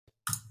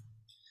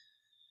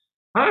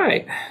All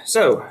right,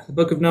 so the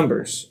Book of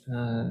Numbers,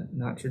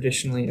 not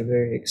traditionally a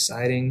very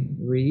exciting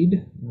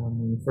read.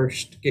 When you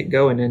first get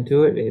going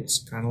into it,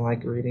 it's kind of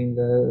like reading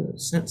the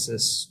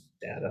census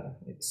data.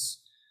 It's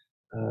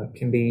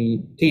can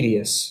be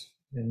tedious,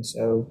 and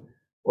so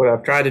what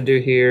I've tried to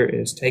do here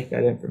is take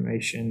that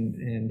information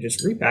and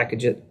just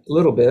repackage it a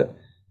little bit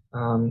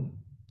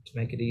to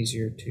make it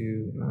easier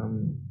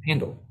to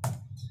handle.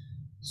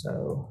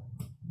 So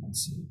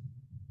let's see,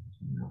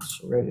 mouse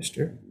will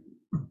register.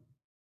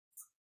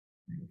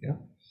 There we go.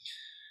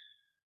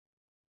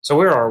 So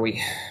where are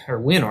we, or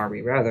when are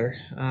we rather?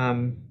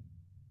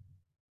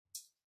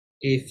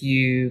 If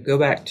you go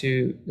back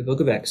to the book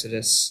of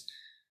Exodus,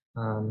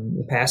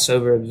 the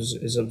Passover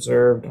is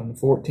observed on the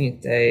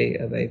 14th day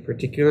of a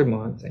particular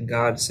month, and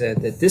God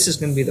said that this is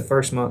going to be the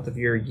first month of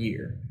your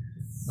year.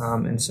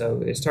 And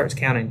so it starts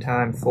counting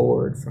time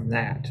forward from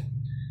that.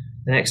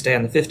 The next day,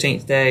 on the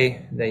 15th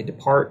day, they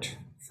depart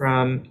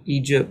from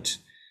Egypt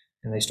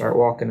and they start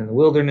walking in the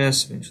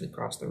wilderness, eventually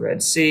cross the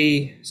Red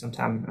Sea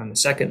sometime on the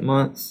second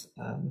month,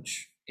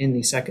 which in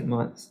the second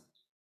month,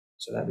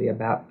 so that'd be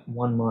about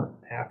 1 month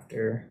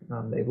after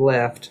they've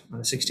left. On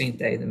the 16th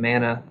day, the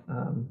manna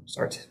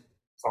starts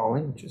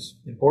falling, which is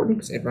important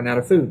because they'd run out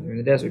of food. They're in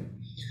the desert.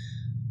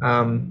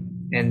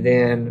 And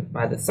then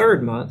by the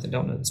third month, I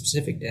don't know the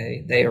specific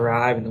day, they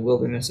arrive in the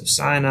wilderness of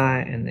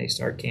Sinai and they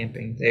start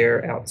camping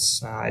there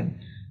outside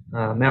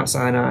Mount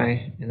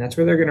Sinai. And that's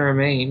where they're going to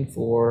remain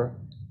for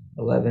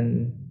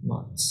 11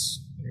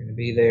 months. They're going to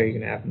be there. You're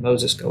going to have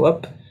Moses go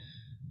up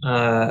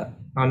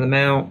on the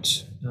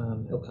mount.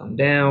 He'll come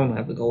down,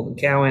 have the golden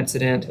cow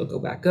incident. He'll go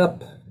back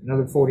up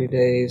another 40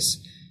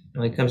 days.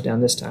 And when he comes down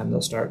this time,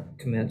 they'll start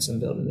commencing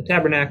building the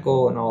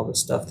tabernacle and all the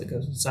stuff that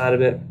goes inside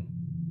of it.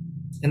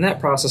 And that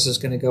process is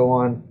going to go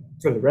on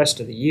for the rest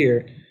of the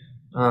year.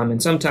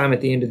 And sometime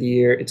at the end of the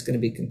year, it's going to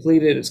be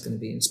completed. It's going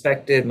to be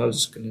inspected.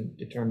 Moses is going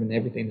to determine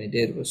everything they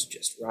did was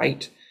just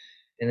right.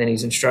 And then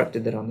he's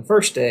instructed that on the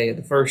first day of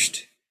the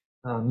first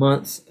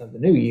month of the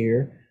new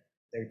year,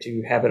 they're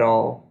to have it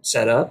all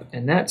set up.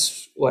 And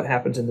that's what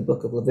happens in the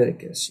book of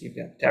Leviticus. You've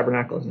got the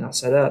tabernacle is now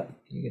set up.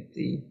 You get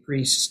the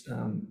priests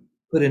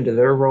put into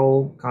their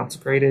role,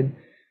 consecrated.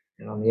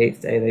 And on the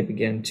eighth day, they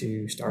begin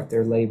to start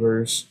their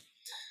labors.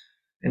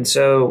 And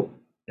so,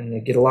 and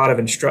they get a lot of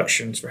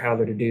instructions for how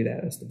they're to do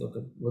that. That's the book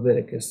of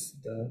Leviticus,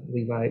 the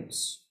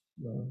Levites,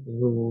 the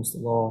rules, the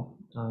law.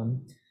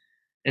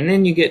 And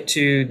then you get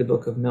to the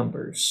book of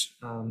Numbers,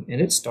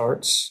 and it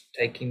starts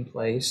taking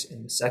place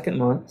in the second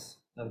month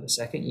of the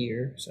second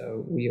year.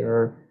 So we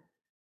are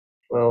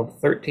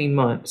 13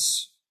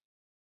 months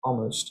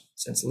almost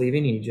since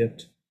leaving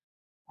Egypt.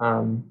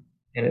 And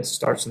it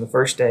starts on the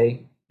first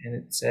day, and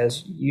it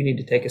says you need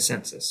to take a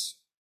census,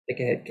 take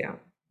a head count.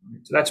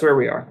 So that's where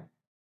we are.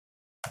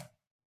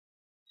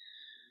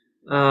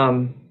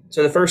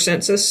 So the first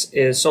census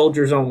is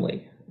soldiers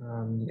only.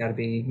 You got to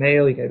be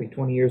male, you got to be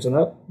 20 years and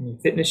up. In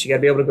fitness, you got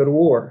to be able to go to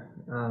war.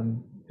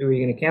 Who are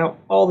you going to count?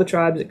 All the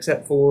tribes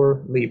except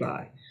for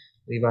Levi.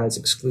 Levi is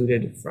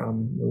excluded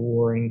from the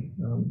warring.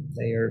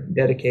 They are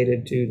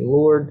dedicated to the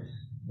Lord.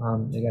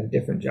 They got a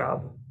different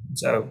job.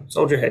 So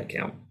soldier head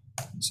count.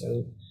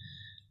 So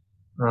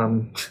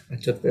I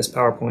took this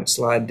PowerPoint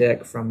slide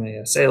deck from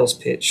a sales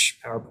pitch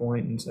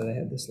PowerPoint, and so they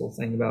had this little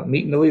thing about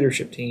meeting the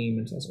leadership team.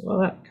 And so I said, well,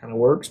 that kind of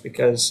works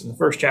because in the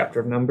first chapter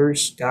of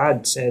Numbers,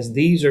 God says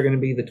these are going to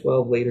be the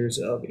 12 leaders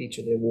of each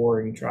of the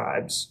warring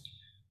tribes.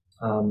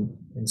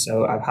 And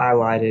so I've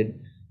highlighted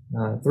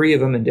 3 of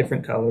them in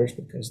different colors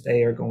because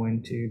they are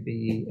going to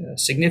be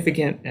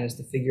significant as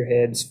the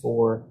figureheads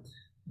for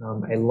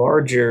a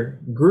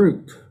larger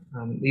group.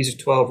 These are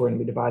 12 are going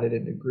to be divided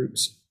into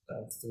groups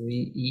of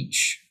 3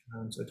 each.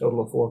 So a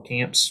total of 4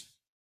 camps.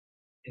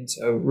 And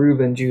so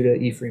Reuben, Judah,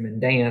 Ephraim, and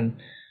Dan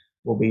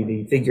will be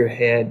the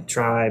figurehead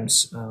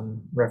tribes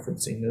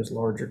referencing those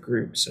larger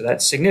groups. So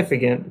that's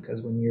significant because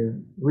when you're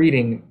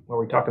reading, are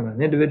we talking about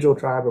an individual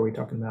tribe or are we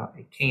talking about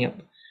a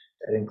camp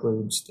that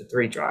includes the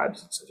 3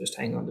 tribes? So just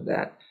hang on to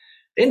that.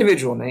 The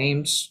individual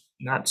names,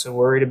 not so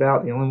worried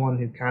about. The only one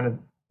who kind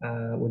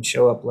of would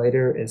show up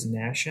later is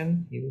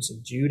Nahshon. He was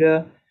of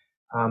Judah.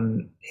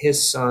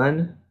 His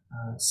son,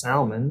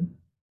 Salmon,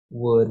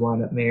 would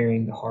wind up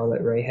marrying the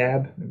harlot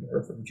Rahab, remember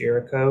her from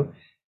Jericho,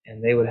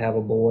 and they would have a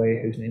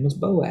boy whose name was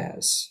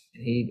Boaz.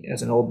 And he,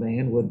 as an old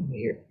man, would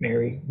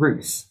marry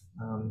Ruth.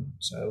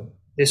 So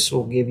this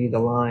will give you the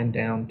line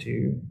down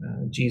to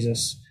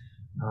Jesus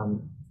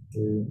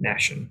through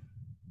Nahshon.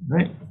 All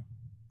right.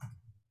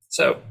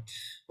 So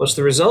what's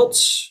the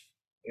results?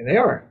 Here they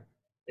are.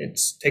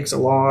 It takes a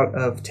lot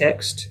of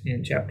text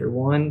in chapter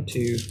 1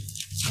 to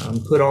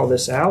put all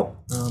this out,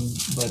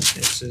 but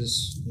this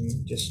is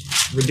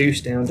just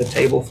reduced down to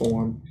table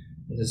form.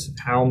 This is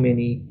how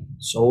many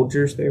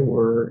soldiers there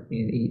were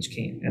in each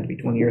camp. Had to be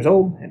 20 years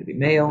old, had to be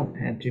male,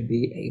 had to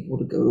be able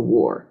to go to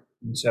war.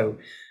 And so,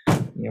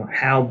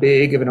 how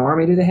big of an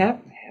army do they have?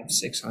 They have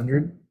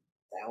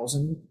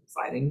 600,000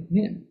 fighting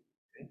men.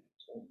 Okay?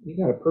 So you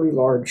got a pretty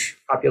large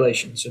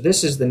population. So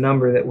this is the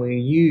number that we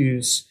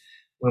use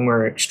when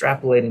we're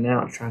extrapolating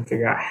out, trying to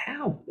figure out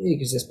how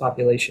big is this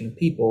population of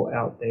people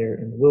out there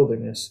in the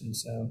wilderness. And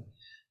so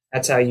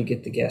that's how you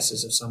get the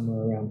guesses of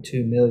somewhere around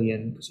 2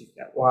 million, because you've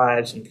got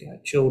wives, and you've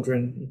got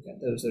children, you've got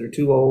those that are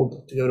too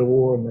old to go to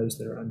war, and those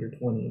that are under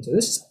 20. And so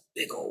this is a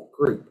big old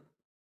group.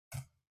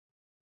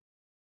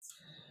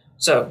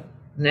 So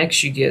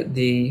next you get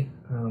the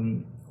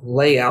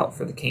layout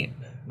for the camp.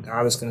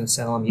 God is going to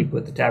tell them, you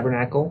put the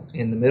tabernacle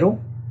in the middle.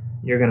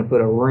 You're going to put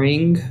a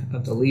ring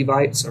of the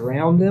Levites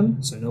around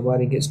them, so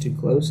nobody gets too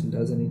close and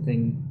does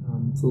anything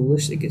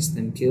foolish that gets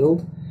them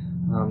killed.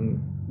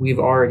 We've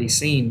already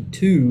seen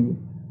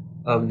 2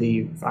 of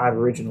the 5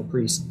 original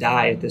priests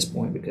die at this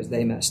point because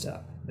they messed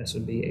up. This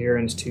would be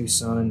Aaron's 2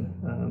 sons,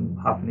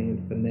 Hophni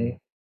and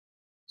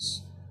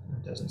Phinehas.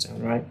 That doesn't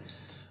sound right.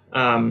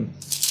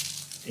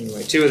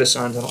 Anyway, 2 of the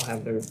sons, I don't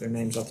have their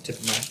names off the tip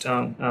of my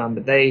tongue,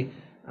 but they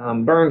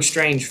burned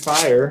strange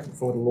fire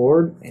before the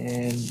Lord,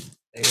 and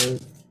they were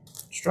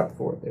struck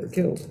for it. They were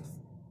killed.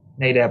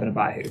 Nadab and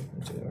Abihu,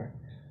 which are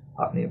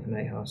Hophni and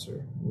Phinehas,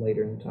 or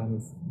later in the time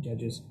of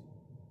Judges.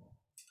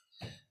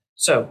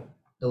 So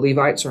the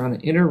Levites are on the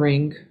inner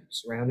ring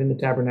surrounding the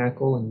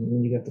tabernacle, and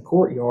then you got the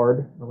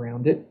courtyard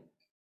around it,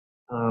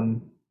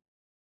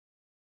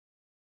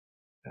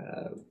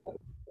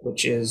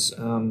 which is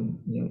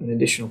an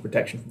additional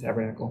protection for the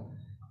tabernacle.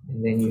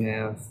 And then you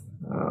have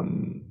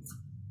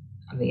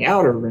on the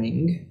outer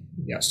ring,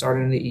 you've got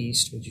starting in the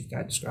east, which you've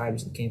got described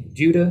as the camp of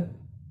Judah.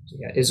 So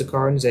you got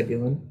Issachar and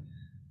Zebulun,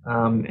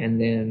 and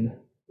then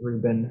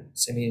Reuben,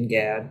 Simeon,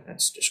 Gad.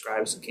 That's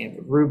described as the camp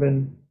of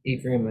Reuben.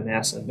 Ephraim,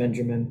 Manasseh,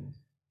 Benjamin.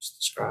 It's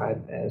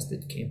described as the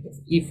camp of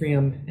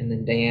Ephraim, and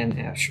then Dan,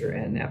 Asher,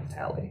 and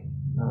Naphtali.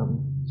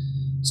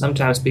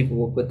 Sometimes people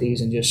will put these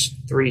in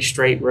just 3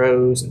 straight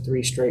rows, and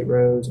 3 straight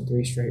rows, and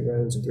 3 straight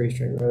rows, and 3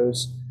 straight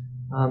rows.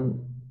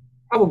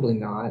 Probably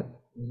not.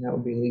 I mean, that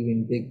would be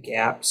leaving big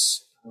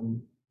gaps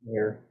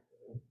where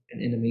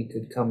an enemy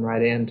could come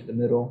right into the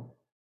middle.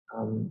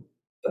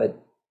 But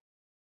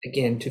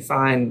again, to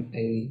find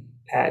a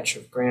patch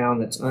of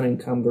ground that's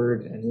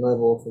unencumbered and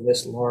level for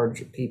this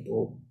large of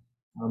people,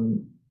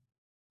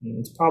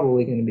 it's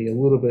probably going to be a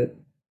little bit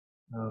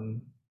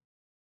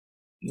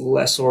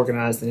less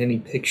organized than any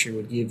picture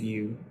would give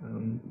you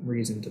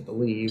reason to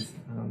believe.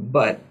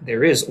 But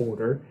there is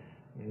order,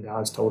 and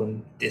God's told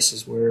them this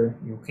is where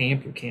you'll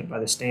camp. You'll camp by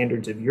the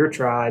standards of your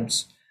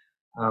tribes,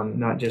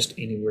 not just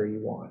anywhere you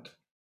want.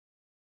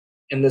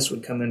 And this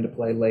would come into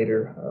play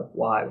later of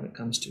why when it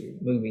comes to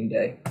moving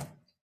day.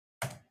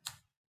 All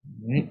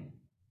right.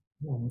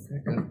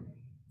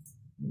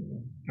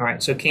 All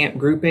right, so camp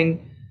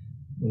grouping.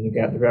 When you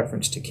got the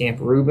reference to Camp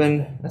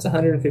Reuben, that's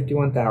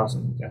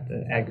 151,000. You've got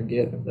the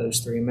aggregate of those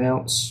 3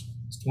 amounts.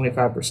 It's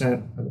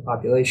 25% of the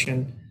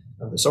population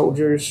of the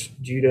soldiers.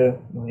 Judah,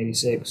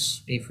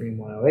 186. Ephraim,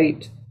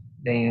 108.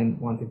 Dan,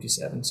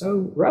 157.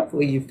 So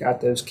roughly you've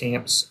got those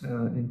camps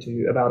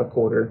into about a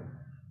quarter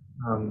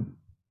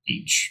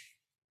each.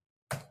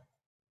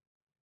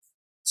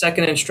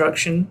 Second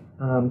instruction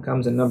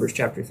comes in Numbers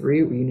chapter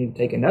 3, where you need to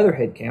take another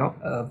head count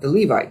of the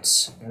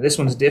Levites. Now, this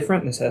one's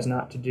different. This has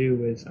not to do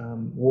with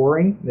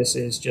warring. This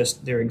is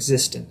just their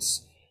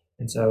existence.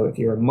 And so if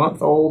you're a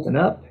month old and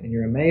up and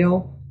you're a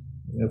male,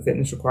 no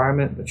fitness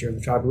requirement, but you're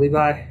the tribe of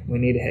Levi, we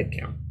need a head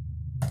count.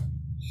 And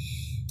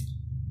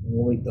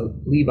we'll lead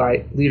the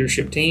Levite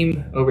leadership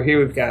team. Over here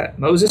we've got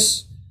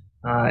Moses.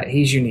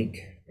 He's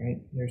unique,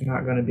 right? There's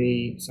not going to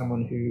be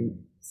someone who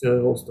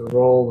fills the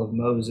role of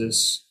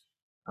Moses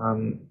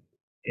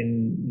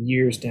in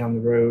years down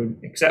the road,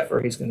 except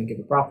for he's going to give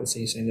a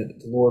prophecy saying that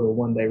the Lord will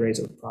one day raise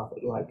up a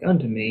prophet like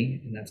unto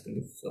me, and that's going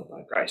to be fulfilled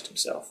by Christ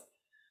himself.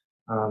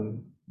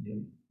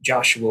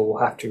 Joshua will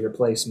have to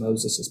replace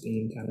Moses as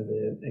being kind of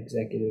the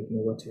executive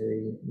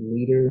military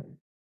leader,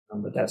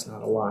 but that's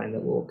not a line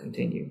that will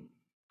continue.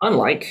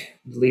 Unlike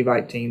the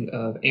Levite team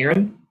of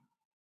Aaron,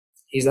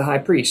 he's the high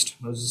priest,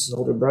 Moses'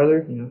 older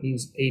brother.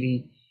 He's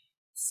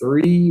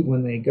 83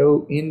 when they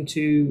go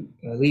into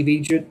leave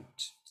Egypt.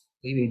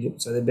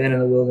 So they've been in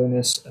the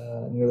wilderness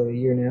nearly a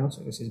year now,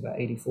 so I guess he's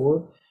about 84.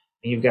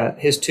 And you've got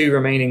his 2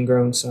 remaining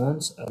grown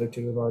sons. Other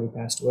 2 have already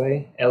passed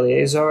away,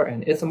 Eleazar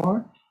and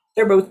Ithamar.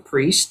 They're both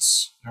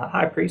priests, not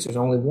high priests. There's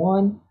only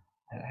one,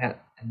 and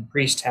the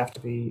priests have to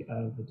be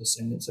of the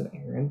descendants of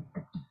Aaron.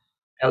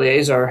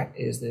 Eleazar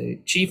is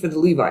the chief of the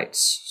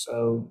Levites,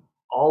 so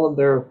all of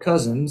their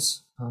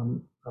cousins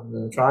of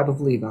the tribe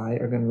of Levi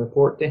are going to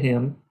report to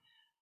him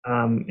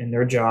in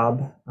their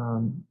job,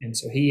 and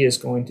so he is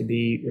going to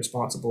be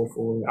responsible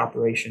for the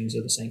operations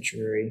of the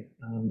sanctuary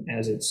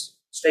as it's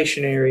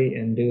stationary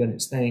and doing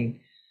its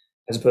thing,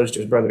 as opposed to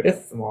his brother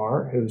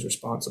Ithamar, who's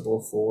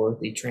responsible for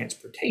the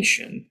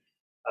transportation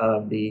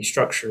of the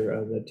structure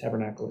of the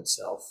tabernacle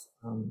itself.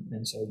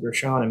 And so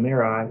Gershon and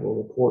Merari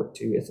will report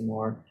to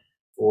Ithamar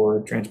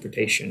for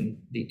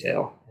transportation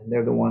detail, and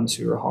they're the ones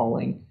who are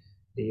hauling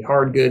the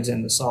hard goods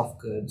and the soft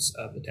goods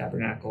of the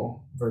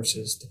tabernacle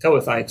versus the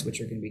Kohathites,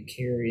 which are going to be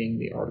carrying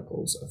the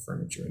articles of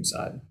furniture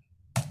inside.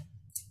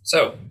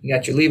 So you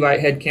got your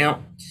Levite head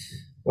count.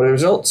 What are the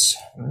results?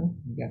 Well,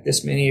 we got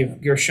this many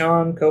of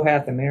Gershon,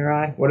 Kohath, and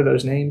Merari. What are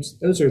those names?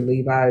 Those are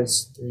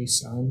Levi's 3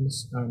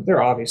 sons.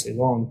 They're obviously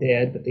long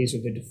dead, but these are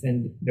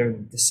their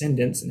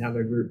descendants, and now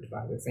they're grouped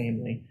by their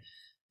family.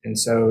 And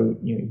so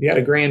you've got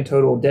a grand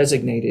total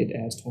designated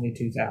as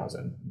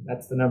 22,000.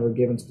 That's the number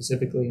given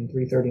specifically in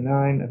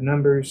 339 of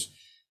Numbers.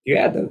 If you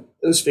add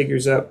those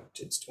figures up,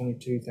 it's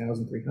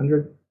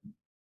 22,300.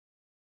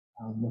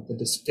 What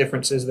the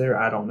difference is there,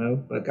 I don't know.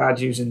 But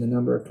God's using the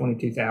number of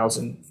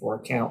 22,000 for a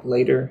count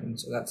later, and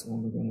so that's the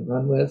one we're going to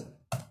run with.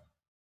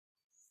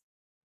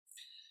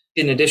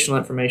 Getting additional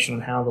information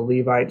on how the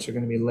Levites are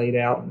going to be laid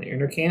out in the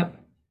inner camp.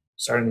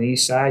 Starting on the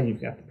east side,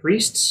 you've got the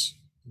priests,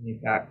 and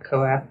you've got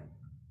Kohath,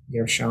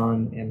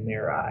 Gershon, and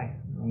Merari.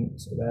 Right?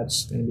 So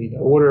that's going to be the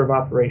order of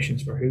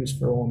operations for who's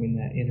forming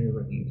that inner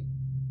ring.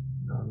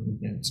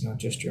 And it's not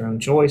just your own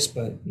choice,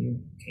 but you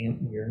camp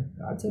where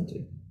God said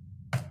to.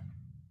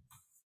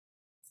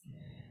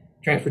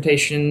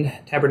 Transportation,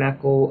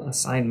 tabernacle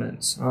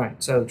assignments. All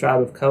right, so the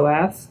tribe of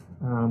Kohath,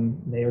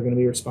 they are going to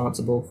be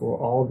responsible for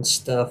all the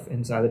stuff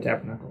inside the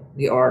tabernacle.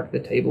 The ark, the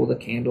table, the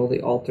candle,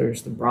 the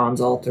altars, the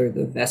bronze altar,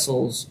 the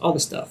vessels, all the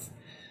stuff.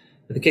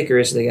 But the kicker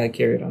is they got to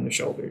carry it on their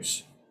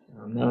shoulders.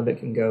 None of it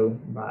can go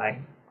by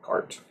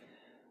cart.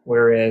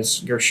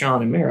 Whereas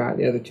Gershon and Merari,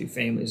 the other two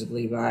families of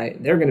Levi,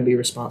 they're going to be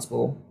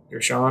responsible,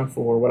 Gershon,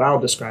 for what I'll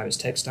describe as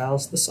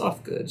textiles, the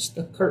soft goods,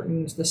 the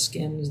curtains, the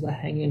skins, the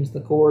hangings, the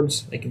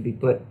cords. They can be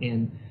put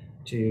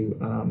into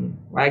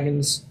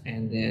wagons,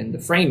 and then the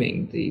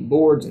framing, the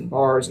boards and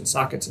bars and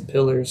sockets and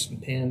pillars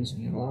and pins,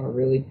 a lot of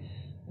really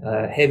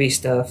heavy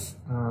stuff.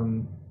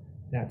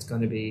 That's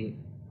going to be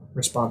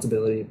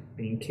responsibility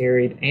being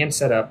carried and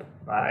set up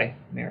by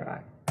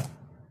Merari.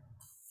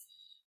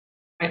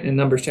 In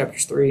Numbers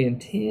chapters 3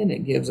 and 10,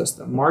 it gives us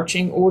the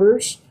marching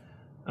orders.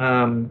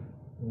 The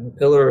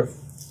pillar of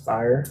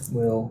fire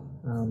will,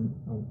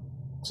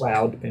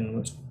 cloud, depending on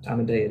which time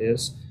of day it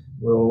is,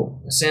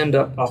 will ascend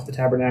up off the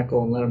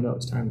tabernacle and let them know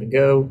it's time to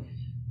go.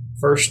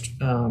 First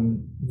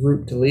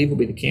group to leave will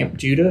be the camp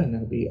Judah, and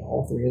that'll be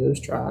all 3 of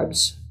those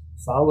tribes,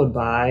 followed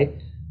by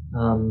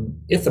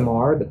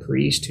Ithamar, the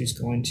priest, who's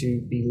going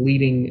to be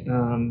leading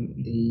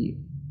the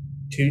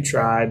 2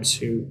 tribes,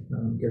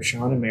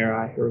 Gershon and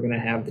Merari, who are going to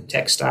have the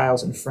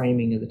textiles and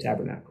framing of the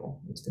tabernacle.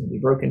 It's going to be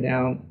broken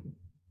down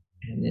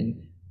and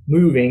then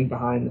moving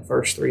behind the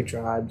first 3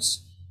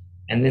 tribes.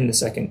 And then the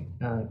second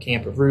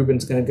camp of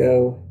Reuben's going to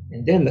go.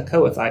 And then the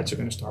Kohathites are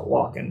going to start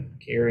walking,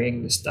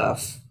 carrying the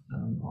stuff,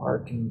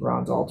 ark and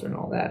bronze altar and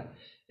all that.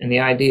 And the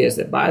idea is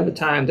that by the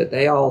time that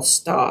they all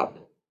stop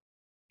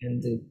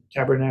and the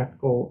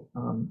tabernacle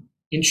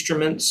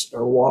instruments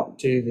are walked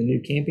to the new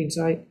camping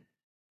site,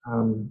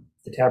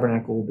 the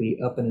tabernacle will be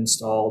up and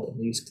installed,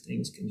 and these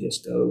things can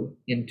just go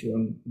into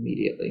them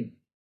immediately.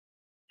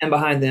 And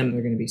behind them, there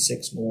are going to be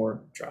 6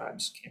 more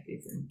tribes, Camp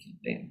Ephraim, Camp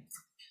Dan.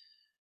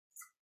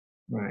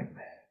 Right.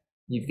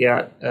 You've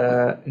got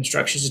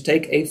instructions to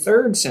take a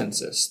 3rd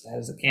census. That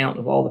is a count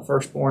of all the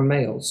firstborn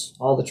males,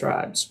 all the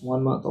tribes,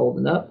 1 month old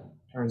and up.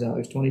 Turns out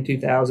there's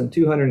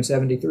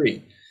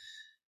 22,273.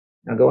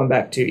 Now, going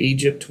back to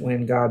Egypt,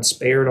 when God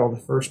spared all the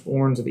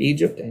firstborns of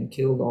Egypt and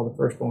killed all the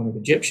firstborn of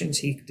Egyptians,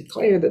 he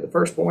declared that the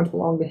firstborns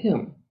belonged to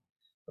him.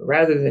 But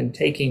rather than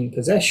taking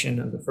possession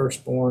of the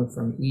firstborn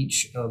from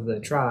each of the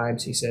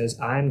tribes, he says,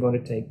 I'm going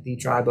to take the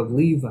tribe of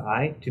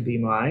Levi to be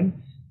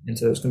mine. And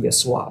so there's going to be a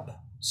swap.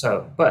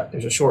 But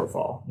there's a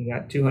shortfall. You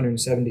got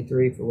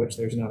 273 for which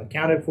there's not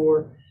accounted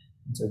for.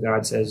 And so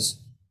God says,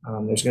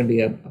 there's going to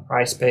be a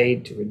price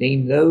paid to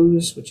redeem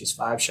those, which is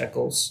 5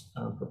 shekels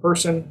per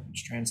person,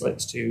 which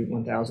translates to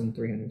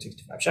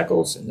 1,365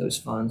 shekels, and those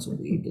funds will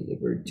be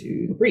delivered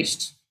to the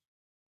priests.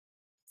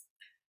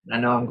 And I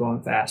know I'm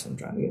going fast. I'm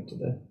trying to get to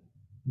the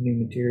new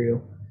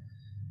material.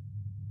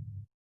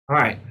 All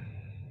right.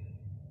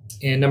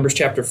 In Numbers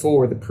chapter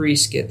 4, the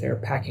priests get their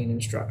packing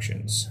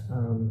instructions.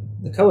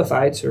 The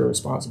Kohathites, who are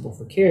responsible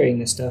for carrying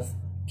this stuff,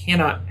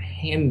 cannot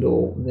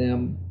handle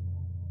them.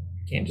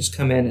 Can't just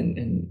come in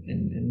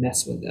and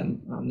mess with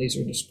them. These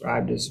are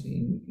described as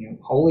being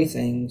holy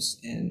things,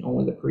 and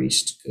only the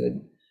priest could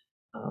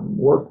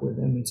work with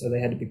them, and so they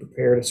had to be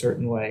prepared a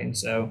certain way. And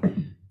so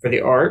for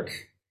the ark,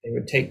 they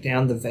would take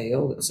down the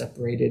veil that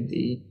separated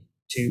the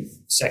 2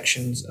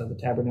 sections of the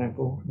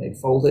tabernacle. They'd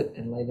fold it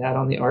and lay that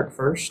on the ark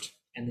first,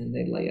 and then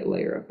they'd lay a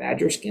layer of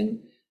badger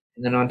skin,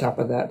 and then on top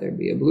of that there'd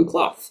be a blue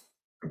cloth.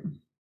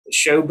 The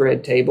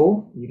showbread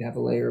table, you'd have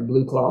a layer of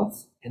blue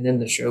cloth, and then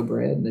the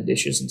showbread and the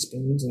dishes and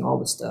spoons and all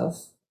the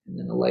stuff, and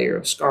then a layer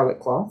of scarlet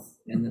cloth,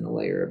 and then a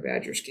layer of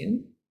badger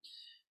skin.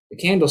 The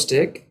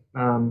candlestick,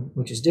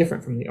 which is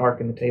different from the ark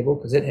and the table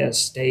because it has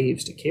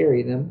staves to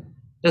carry them,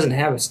 doesn't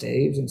have a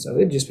staves, and so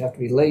it'd just have to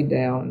be laid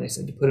down, and they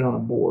said to put it on a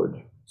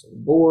board. So the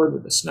board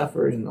with the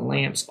snuffers and the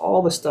lamps,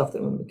 all the stuff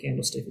that went with the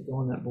candlestick would go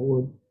on that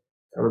board,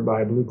 covered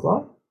by a blue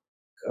cloth,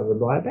 covered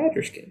by a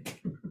badger skin.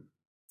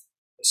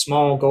 A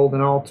small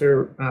golden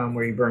altar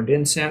where you burned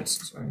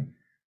incense,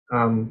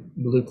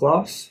 blue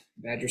cloth,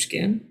 badger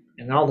skin,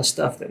 and all the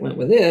stuff that went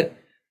with it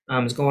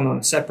is going on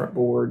a separate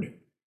board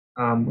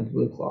with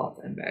blue cloth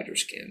and badger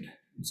skin.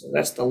 And so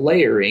that's the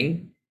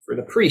layering for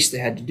the priest. They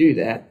had to do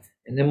that.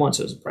 And then once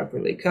it was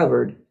properly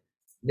covered,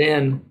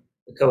 then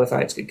the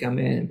Kohathites could come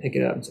in and pick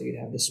it up. And so you'd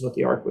have, this is what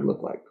the ark would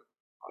look like.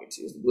 All you'd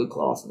see is the blue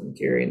cloth and then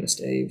carrying the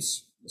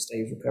staves. The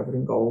staves were covered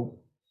in gold.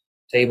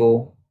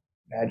 Table,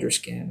 badger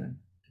skin, and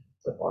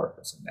clip art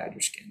with some badger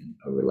skin and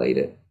overlaid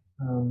it.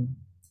 And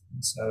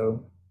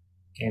so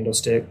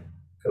candlestick,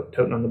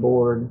 totem on the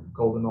board,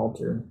 golden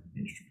altar,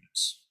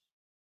 instruments.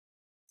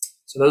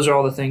 So those are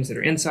all the things that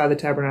are inside the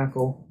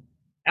tabernacle.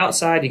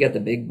 Outside, you got the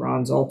big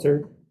bronze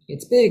altar.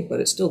 It's big, but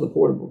it's still the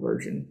portable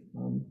version.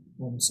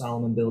 When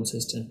Solomon builds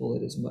his temple,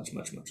 it is much,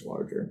 much, much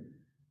larger.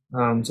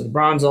 So the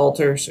bronze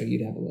altar, so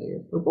you'd have a layer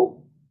of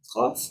purple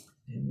cloth,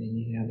 and then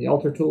you'd have the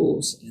altar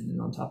tools, and then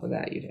on top of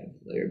that, you'd have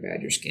the layer of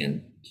badger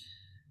skin.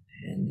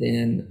 And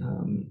then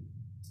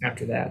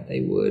after that,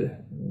 they would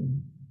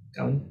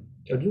come and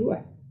tote it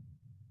away.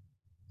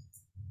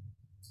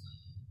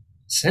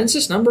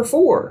 Census number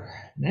 4.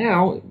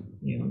 Now,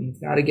 you've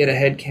got to get a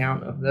head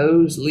count of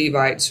those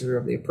Levites who are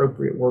of the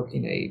appropriate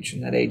working age,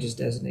 and that age is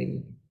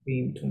designated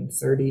being between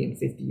 30 and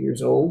 50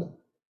 years old.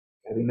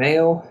 Got to be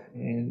male,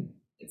 and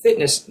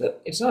fitness,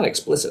 it's not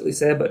explicitly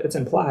said, but it's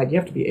implied. You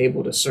have to be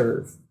able to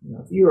serve.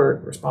 If you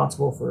are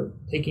responsible for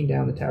taking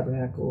down the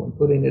tabernacle and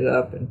putting it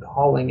up and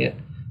hauling it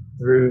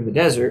through the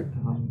desert,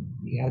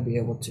 you got to be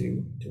able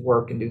to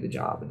work and do the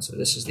job. And so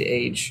this is the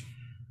age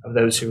of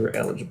those who are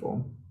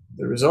eligible.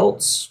 The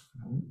results,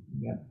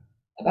 we got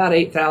about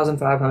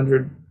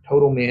 8,500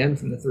 total men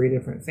from the 3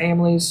 different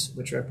families,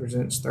 which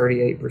represents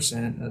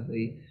 38% of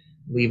the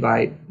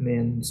Levite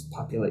men's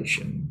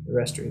population. The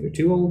rest are either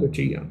too old or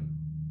too young,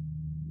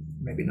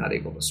 maybe not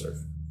able to serve.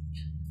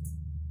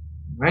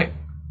 All right.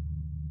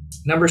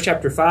 Numbers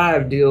chapter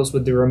 5 deals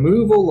with the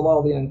removal of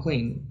all the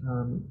unclean.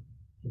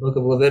 The book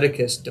of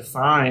Leviticus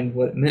defined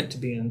what it meant to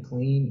be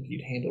unclean. If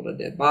you'd handled a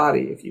dead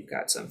body, if you've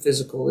got some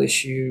physical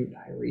issue,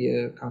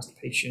 diarrhea,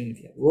 constipation, if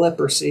you have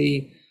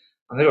leprosy,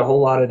 there's a whole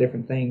lot of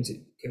different things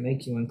that can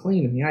make you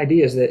unclean. And the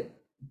idea is that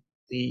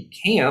the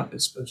camp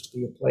is supposed to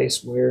be a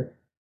place where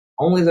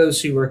only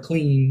those who are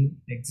clean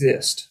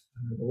exist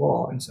under the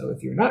law. And so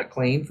if you're not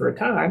clean for a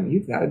time,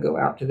 you've got to go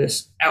out to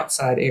this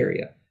outside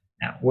area.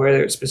 Now,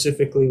 whether it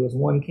specifically was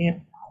one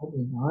camp,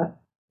 probably not.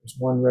 There's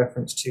one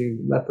reference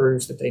to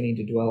lepers that they need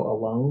to dwell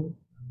alone,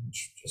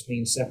 which just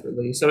means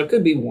separately. So it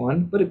could be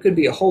one, but it could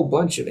be a whole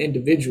bunch of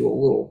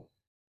individual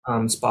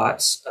little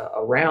spots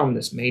around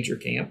this major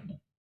camp.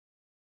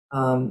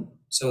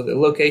 So the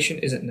location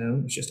isn't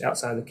known. It's just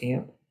outside the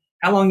camp.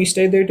 How long you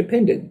stayed there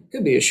depended. It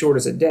could be as short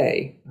as a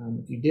day.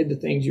 If you did the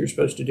things you were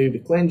supposed to do to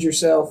cleanse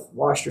yourself,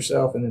 wash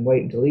yourself, and then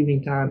wait until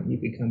evening time, you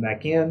could come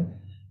back in.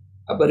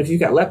 But if you've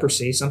got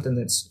leprosy, something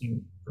that's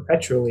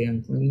perpetually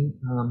unclean,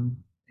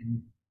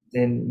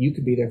 then you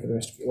could be there for the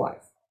rest of your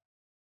life.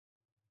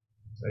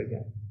 So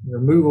again,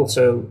 removal.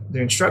 So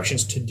the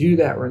instructions to do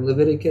that were in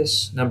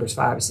Leviticus. Numbers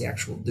 5 is the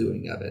actual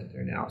doing of it.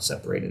 They're now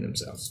separating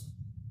themselves.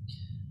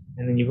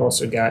 And then you've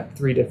also got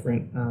 3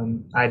 different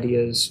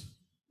ideas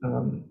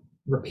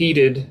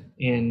repeated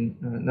in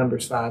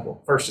Numbers 5.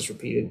 Well, first is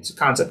repeated. It's a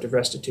concept of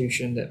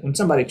restitution, that when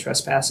somebody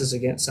trespasses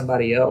against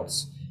somebody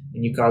else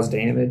and you cause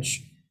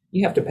damage,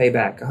 you have to pay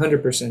back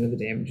 100% of the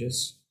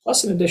damages,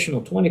 plus an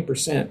additional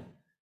 20%,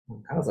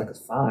 kind of like a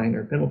fine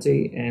or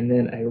penalty, and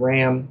then a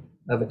ram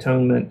of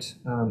atonement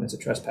as a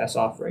trespass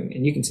offering.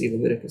 And you can see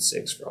Leviticus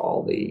 6 for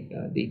all the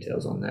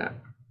details on that.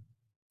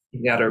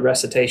 You've got a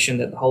recitation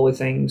that the holy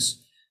things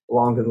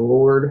belong to the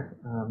Lord,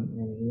 and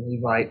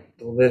the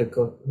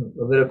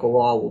Levitical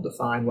law will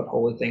define what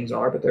holy things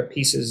are, but they're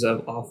pieces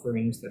of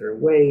offerings that are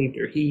waved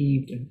or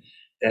heaved and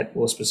that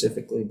will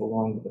specifically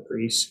belong to the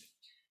priest.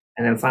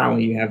 And then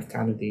finally, you have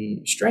kind of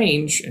the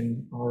strange,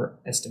 in our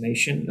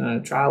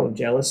estimation, trial of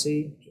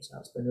jealousy, which is how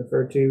it's been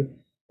referred to.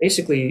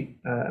 Basically,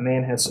 a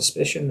man has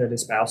suspicion that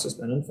his spouse has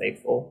been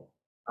unfaithful,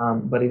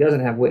 but he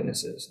doesn't have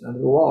witnesses. And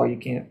under the law, you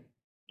can't,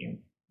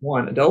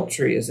 one,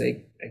 adultery is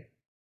a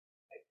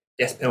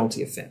death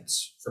penalty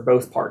offense for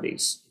both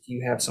parties. If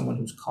you have someone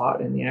who's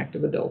caught in the act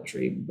of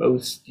adultery,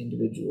 both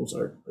individuals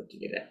are put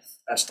to death.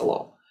 That's the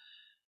law.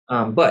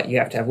 But you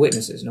have to have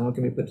witnesses. No one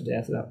can be put to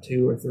death without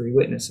 2 or 3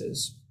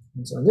 witnesses.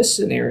 And so in this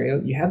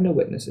scenario, you have no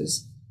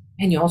witnesses,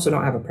 and you also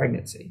don't have a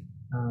pregnancy.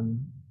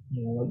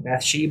 Like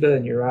Bathsheba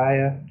and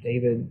Uriah,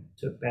 David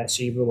took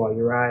Bathsheba while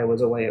Uriah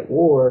was away at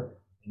war,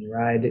 and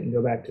Uriah didn't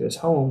go back to his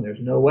home. There's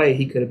no way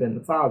he could have been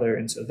the father.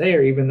 And so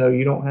there, even though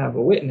you don't have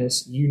a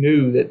witness, you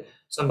knew that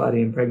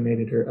somebody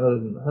impregnated her other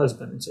than the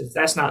husband. And so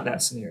that's not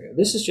that scenario.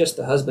 This is just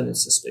the husband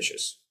is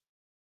suspicious.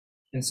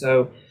 And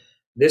so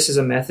this is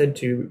a method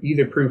to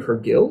either prove her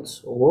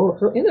guilt or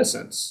her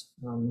innocence.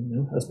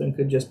 Husband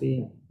could just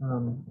be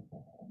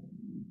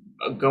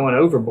going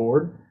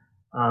overboard.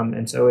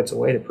 And so it's a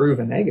way to prove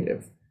a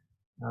negative.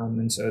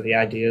 And so the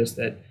idea is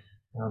that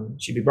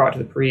she'd be brought to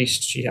the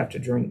priest. She'd have to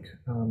drink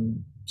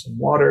some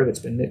water that's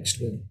been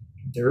mixed with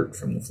dirt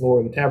from the floor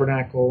of the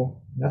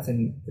tabernacle.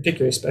 Nothing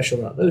particularly special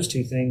about those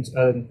 2 things,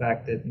 other than the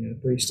fact that the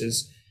priest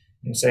is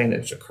saying that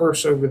there's a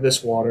curse over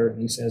this water,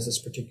 and he says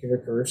this particular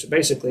curse. So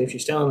basically, if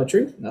she's telling the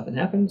truth, nothing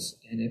happens,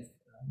 and if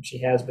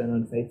she has been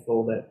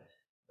unfaithful, that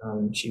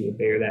she would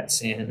bear that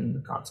sin, and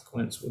the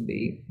consequence would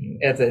be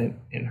evident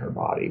in her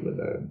body with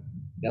a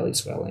belly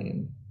swelling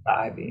and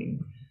thigh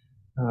being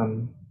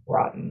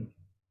rotten.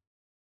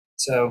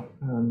 So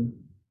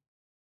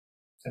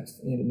that's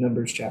the end of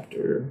Numbers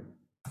chapter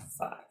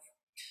 5.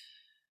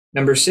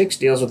 Number 6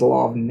 deals with the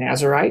law of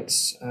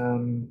Nazarites.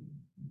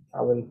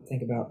 Probably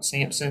think about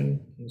Samson.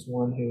 He was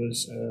one who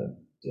was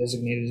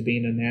designated as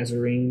being a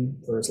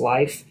Nazarene for his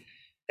life.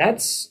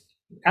 That's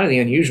kind of the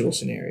unusual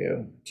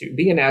scenario. To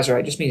be a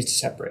Nazarite just means to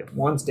separate.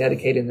 One's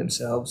dedicating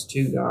themselves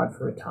to God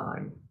for a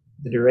time.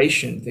 The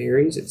duration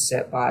varies. It's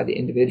set by the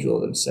individual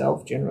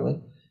themselves,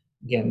 generally.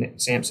 Again,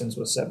 Samson's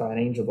was set by an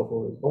angel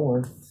before he was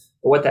born.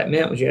 But what that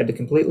meant was you had to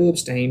completely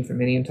abstain from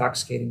any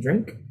intoxicating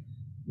drink.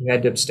 You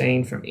had to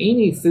abstain from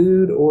any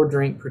food or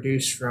drink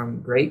produced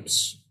from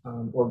grapes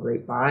or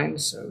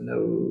grapevines. So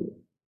no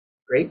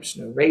grapes,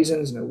 no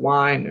raisins, no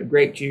wine, no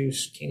grape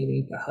juice. Can't even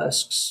eat the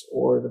husks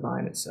or the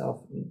vine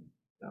itself.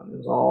 It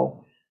was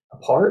all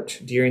apart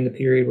during the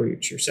period where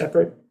you're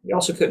separate. You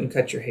also couldn't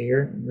cut your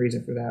hair. And the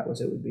reason for that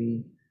was it would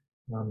be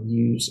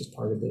used as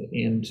part of the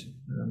end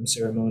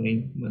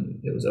ceremony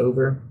when it was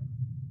over.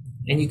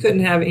 And you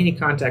couldn't have any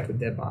contact with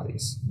dead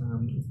bodies.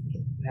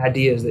 The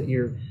idea is that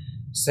you're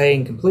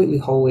staying completely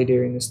holy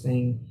during this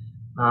thing.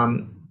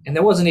 And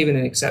there wasn't even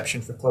an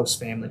exception for close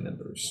family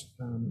members.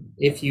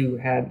 If you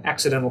had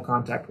accidental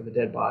contact with a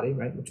dead body,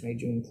 right, which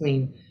made you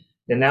unclean,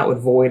 then that would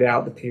void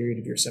out the period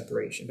of your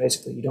separation.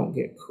 Basically, you don't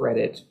get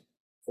credit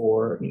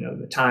for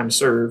the time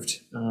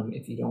served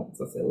if you don't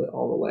fulfill it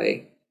all the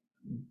way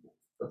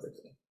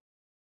perfectly.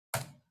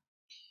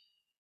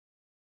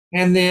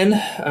 And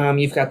then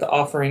you've got the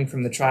offering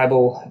from the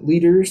tribal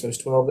leaders, those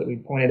 12 that we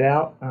pointed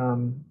out.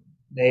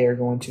 They are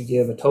going to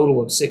give a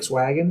total of 6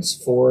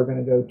 wagons. 4 are going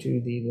to go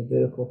to the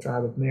Levitical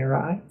tribe of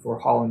Merari for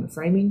hauling the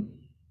framing.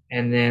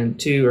 And then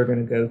 2 are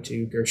going to go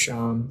to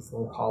Gershon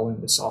for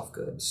hauling the soft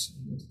goods.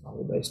 It's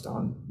probably based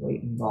on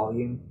weight and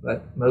volume,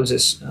 but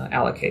Moses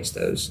allocates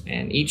those.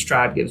 And each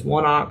tribe gives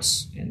 1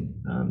 ox,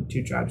 and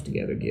 2 tribes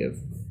together give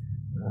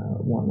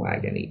 1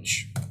 wagon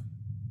each.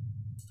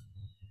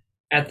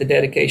 At the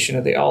dedication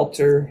of the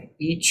altar,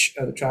 each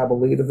of the tribal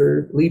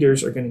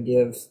leaders are going to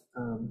give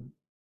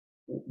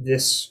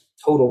this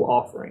total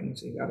offering.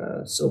 So you got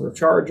a silver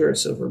charger, a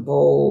silver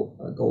bowl,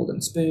 a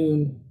golden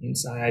spoon.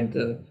 Inside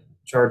the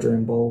charger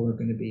and bowl are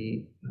going to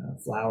be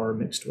flour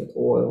mixed with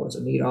oil as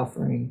a meat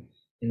offering,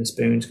 and the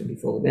spoon's going to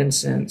be full of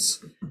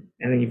incense.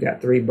 And then you've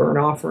got 3 burnt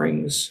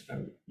offerings: a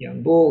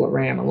young bull, a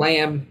ram, a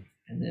lamb,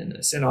 and then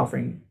a sin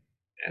offering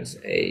as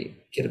a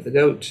kid of the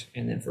goat.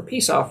 And then for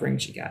peace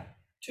offerings, you got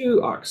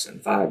 2 oxen,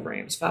 5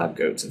 rams, 5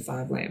 goats, and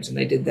 5 lambs. And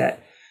they did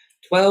that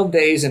 12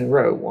 days in a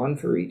row, 1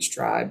 for each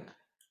tribe,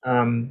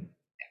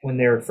 when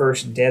they were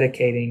first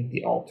dedicating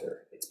the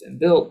altar. It's been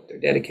built, they're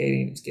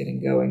dedicating, it's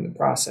getting going, the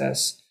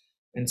process.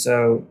 And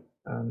so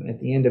at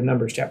the end of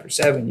Numbers chapter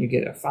 7, you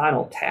get a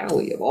final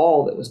tally of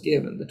all that was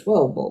given: the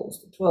 12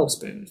 bowls, the 12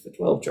 spoons, the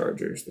 12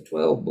 chargers, the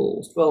 12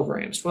 bulls, 12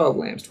 rams, 12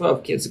 lambs,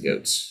 12 kids of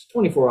goats,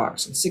 24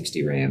 oxen,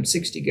 60 rams,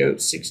 60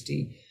 goats,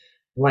 60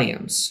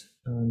 lambs.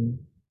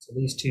 So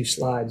these 2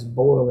 slides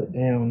boil it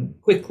down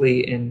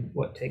quickly in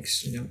what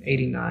takes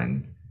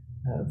 89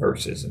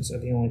 verses. And so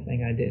the only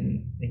thing I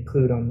didn't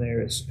include on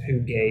there is who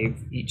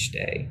gave each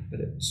day, but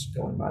it was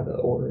going by the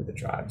order of the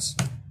tribes.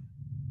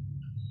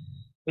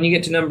 When you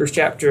get to Numbers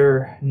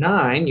chapter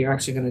 9, you're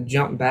actually going to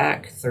jump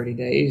back 30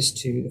 days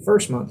to the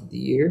first month of the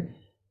year,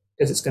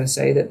 because it's going to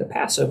say that the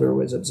Passover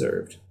was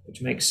observed,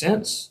 which makes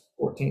sense.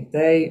 14th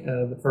day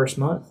of the first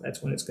month,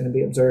 that's when it's going to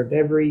be observed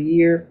every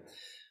year.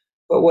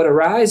 But what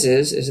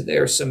arises is that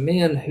there are some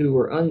men who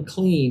were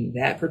unclean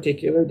that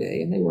particular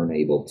day, and they weren't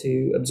able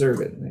to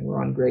observe it. And they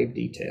were on grave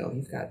detail.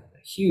 You've got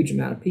a huge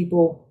amount of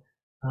people.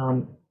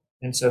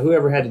 And so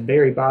whoever had to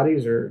bury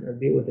bodies or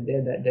deal with the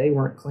dead that day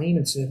weren't clean,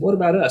 and said, what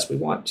about us? We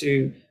want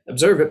to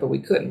observe it, but we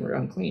couldn't. We're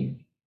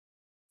unclean.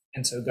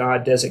 And so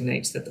God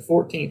designates that the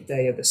 14th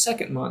day of the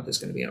second month is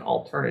going to be an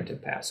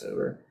alternative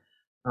Passover.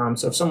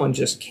 So if someone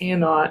just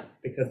cannot,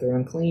 because they're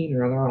unclean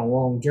or they're on a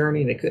long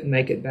journey, they couldn't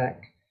make it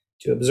back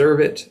to observe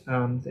it,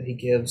 that he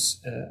gives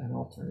an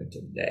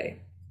alternative day.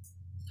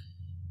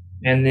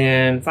 And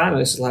then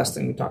finally, this is the last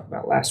thing we talked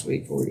about last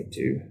week before we get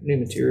to new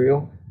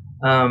material,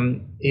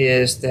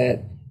 is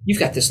that you've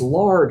got this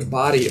large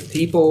body of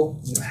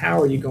people.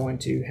 How are you going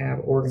to have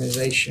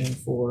organization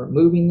for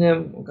moving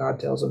them? Well, God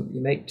tells them,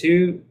 you make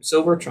 2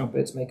 silver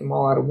trumpets, make them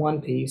all out of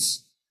one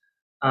piece.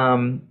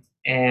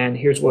 And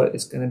here's what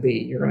it's going to be.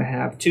 You're going to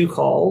have 2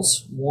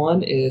 calls.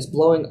 One is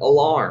blowing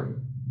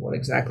alarm. What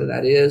exactly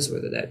that is,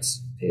 whether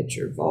that's pitch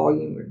or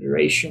volume or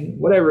duration,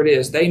 whatever it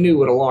is, they knew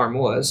what alarm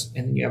was.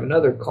 And then you have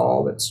another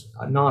call that's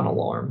a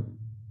non-alarm.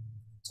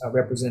 So I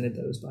represented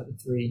those by the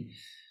 3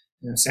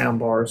 sound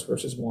bars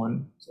versus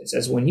 1. So it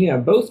says when you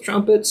have both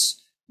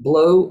trumpets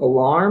blow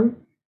alarm,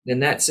 then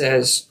that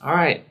says, all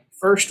right,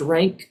 first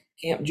rank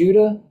Camp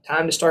Judah,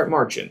 time to start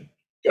marching.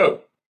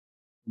 Go.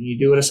 When you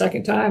do it a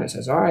second time, it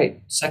says, all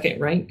right,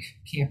 second rank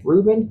Camp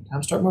Reuben,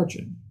 time to start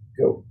marching.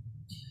 Go.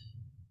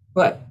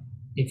 But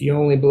if you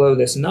only blow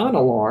this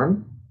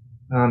non-alarm,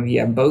 you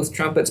have both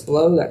trumpets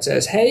blow that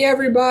says, hey,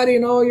 everybody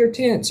in all your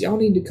tents, y'all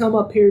need to come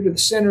up here to the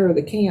center of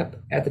the camp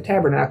at the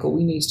tabernacle.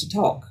 We needs to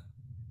talk.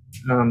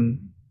 And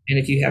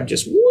if you have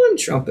just one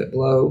trumpet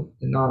blow,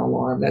 the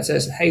non-alarm, that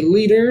says, hey,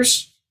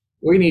 leaders,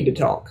 we need to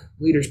talk.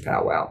 Leaders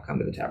powwow, come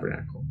to the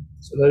tabernacle.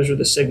 So those are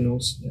the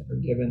signals that are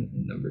given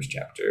in Numbers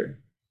chapter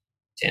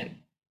 10.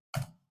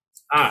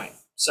 All right,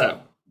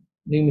 so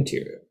new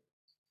material.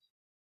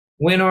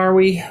 When are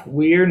we?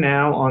 We're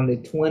now on the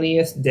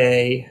 20th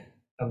day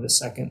of the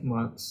second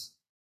month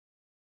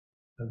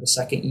of the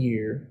second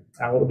year,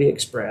 how it'll be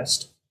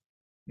expressed.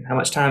 And how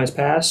much time has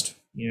passed?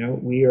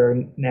 We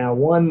are now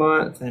 1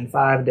 month and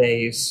 5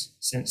 days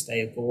since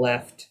they've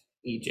left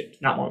Egypt.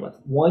 Not 1 month,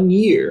 1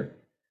 year,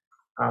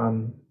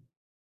 and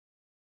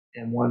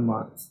 1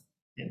 month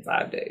and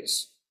 5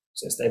 days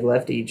since they've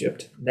left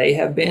Egypt. They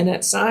have been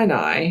at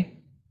Sinai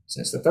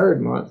since the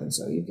third month, and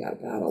so you've got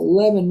about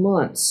 11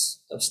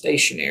 months of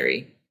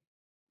stationary.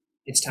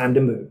 It's time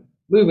to move.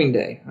 Moving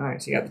day. All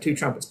right, so you got the two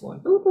trumpets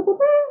blowing. All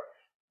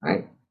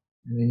right,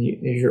 and then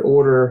there's your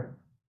order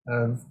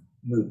of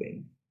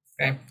moving.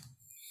 Okay.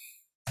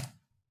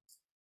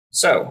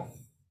 So,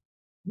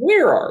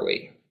 where are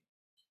we?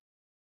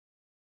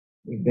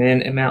 We've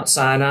been at Mount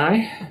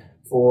Sinai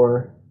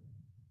for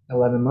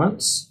 11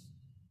 months.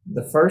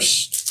 The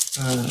first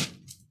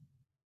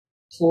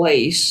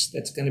place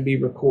that's going to be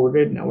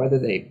recorded, now whether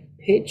they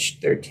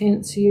pitched their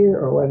tents here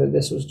or whether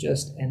this was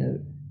just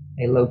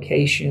a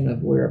location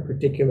of where a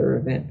particular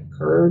event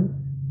occurred,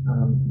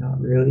 not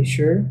really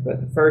sure,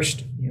 but the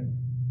first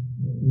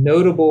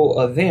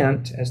notable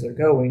event as they're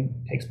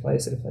going takes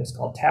place at a place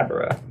called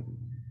Taberah.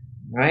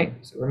 Right,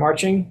 so we're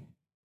marching,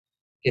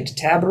 get to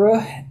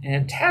Taberah,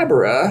 and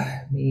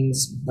Taberah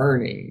means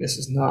burning. This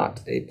is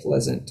not a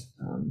pleasant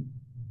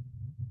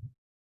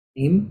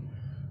theme.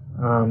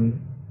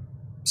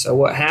 So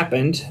what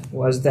happened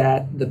was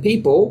that the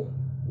people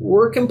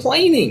were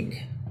complaining.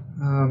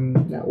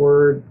 That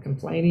word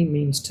complaining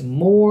means to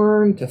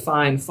mourn, to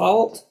find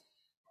fault.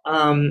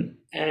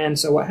 And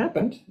so what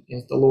happened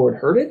is the Lord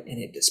heard it, and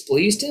it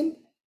displeased him,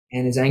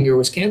 and his anger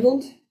was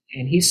kindled,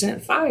 and he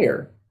sent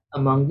fire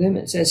among them.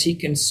 It says he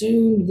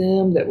consumed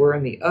them that were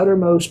in the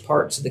uttermost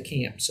parts of the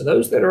camp. So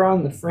those that are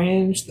on the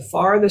fringe, the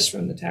farthest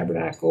from the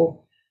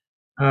tabernacle,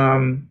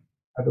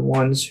 are the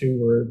ones who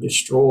were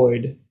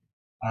destroyed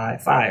by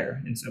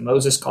fire. And so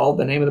Moses called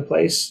the name of the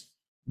place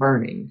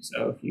Burning.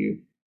 So if you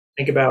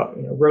think about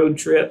road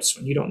trips,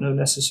 when you don't know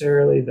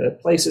necessarily the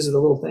places or the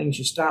little things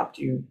you stopped,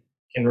 you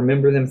can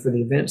remember them for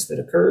the events that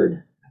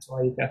occurred. That's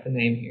why you've got the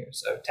name here.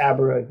 So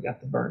Taberah, you've got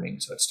the burning.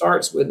 So it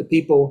starts with the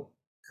people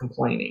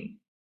complaining.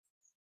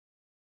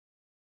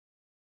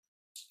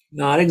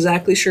 Not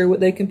exactly sure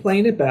what they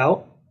complained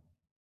about,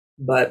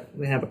 but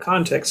we have a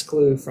context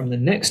clue from the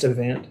next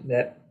event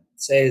that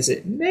says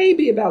it may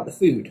be about the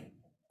food.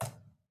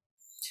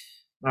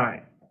 All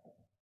right,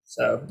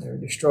 so they were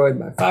destroyed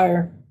by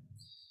fire.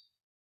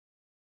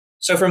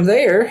 So from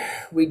there,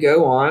 we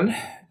go on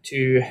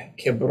to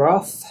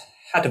Kibroth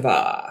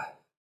Hattaavah.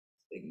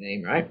 Big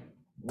name, right?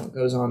 What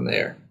goes on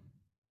there?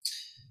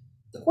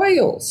 The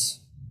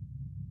quails.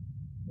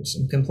 There's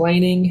some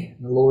complaining.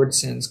 The Lord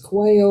sends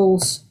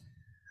quails.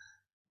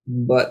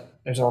 But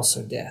there's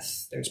also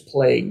death. There's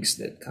plagues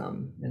that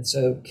come. And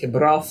so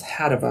Kibroth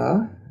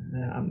Hattaavah,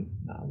 I'm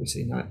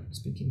obviously not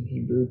speaking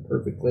Hebrew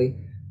perfectly,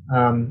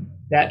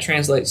 that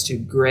translates to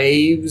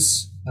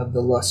graves of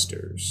the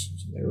lusters.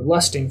 So they were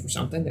lusting for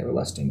something. They were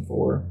lusting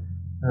for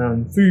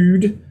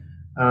food,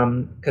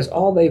 because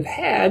all they've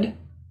had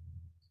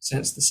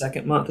since the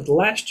second month of the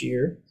last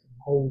year,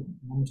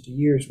 almost a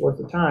year's worth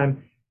of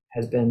time,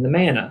 has been the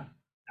manna.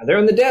 Now they're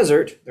in the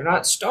desert. They're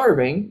not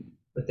starving,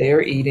 but they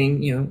are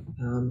eating,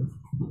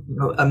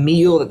 a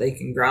meal that they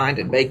can grind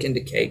and bake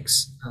into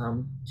cakes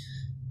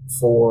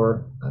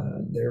for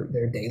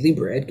their daily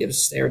bread. Gives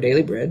us their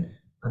daily bread,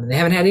 and they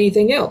haven't had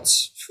anything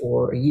else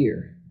for a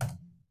year.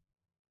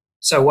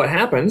 So what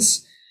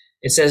happens?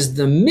 It says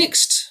the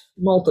mixed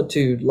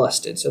multitude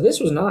lusted. So this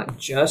was not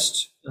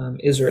just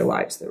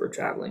Israelites that were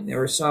traveling. There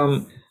were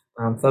some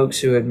folks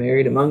who had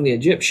married among the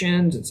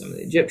Egyptians, and some of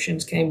the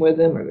Egyptians came with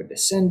them, or their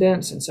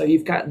descendants. And so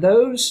you've got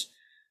those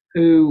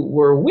who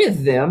were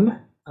with them,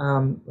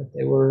 but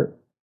they were,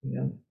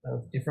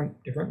 of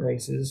different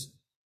races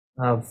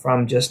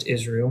from just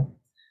Israel.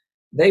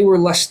 They were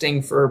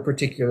lusting for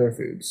particular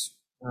foods.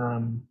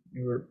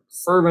 They were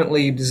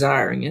fervently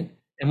desiring it.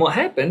 And what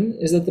happened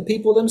is that the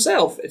people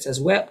themselves, it says,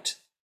 wept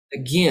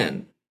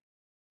again.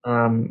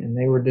 And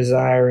they were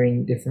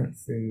desiring different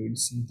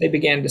foods. And they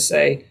began to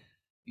say,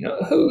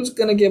 who's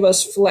going to give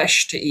us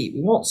flesh to eat?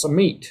 We want some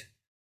meat.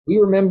 We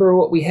remember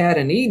what we had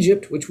in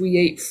Egypt, which we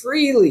ate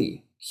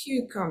freely.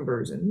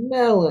 Cucumbers and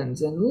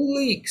melons and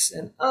leeks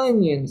and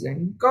onions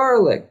and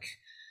garlic.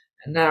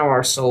 And now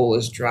our soul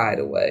is dried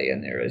away,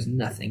 and there is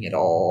nothing at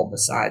all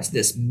besides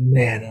this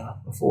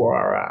manna before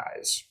our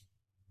eyes.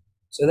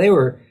 So they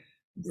were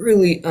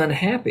really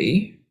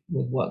unhappy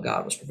with what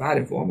God was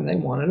providing for them, and they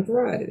wanted a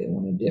variety. They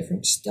wanted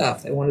different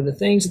stuff. They wanted the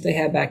things that they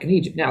had back in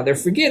Egypt. Now, they're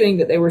forgetting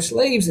that they were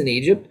slaves in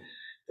Egypt.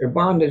 Their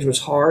bondage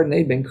was hard, and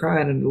they'd been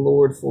crying unto the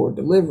Lord for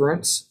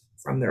deliverance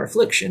from their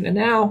affliction. And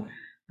now,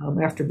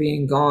 after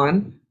being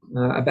gone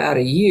about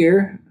a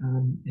year,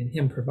 and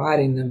him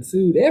providing them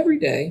food every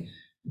day,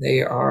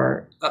 they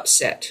are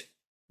upset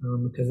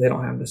because they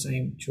don't have the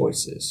same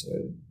choices.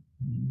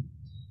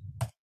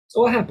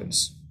 So what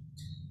happens?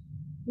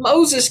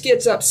 Moses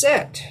gets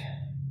upset.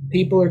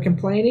 People are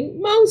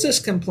complaining. Moses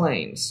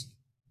complains.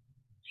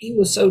 He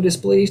was so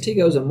displeased. He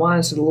goes and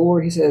whines to the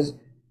Lord. He says,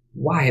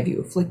 why have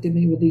you afflicted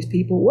me with these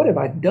people? What have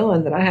I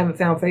done that I haven't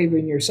found favor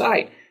in your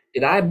sight?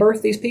 Did I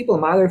birth these people?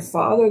 Am I their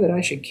father that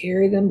I should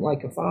carry them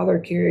like a father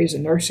carries a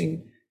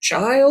nursing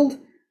child?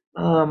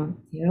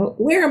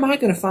 Where am I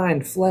going to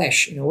find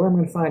flesh? Where am I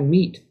going to find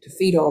meat to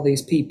feed all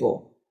these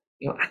people?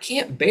 I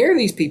can't bear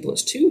these people.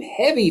 It's too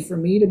heavy for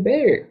me to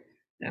bear.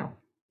 Now,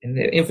 and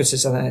the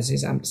emphasis on that is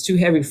it's too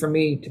heavy for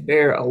me to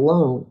bear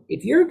alone.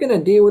 If you're going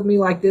to deal with me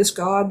like this,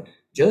 God,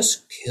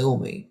 just kill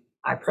me.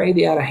 I pray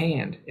thee out of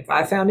hand. If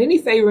I found any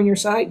favor in your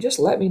sight, just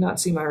let me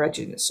not see my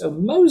wretchedness. So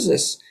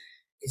Moses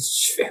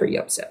is very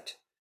upset.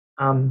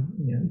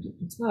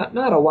 It's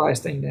not a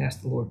wise thing to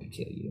ask the Lord to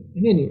kill you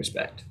in any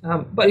respect.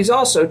 But he's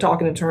also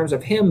talking in terms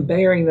of him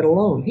bearing it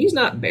alone. He's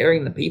not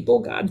bearing the people.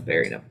 God's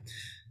bearing them.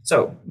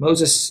 So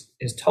Moses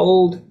is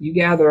told, you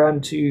gather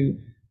unto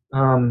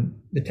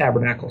the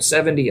tabernacle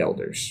 70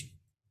 elders,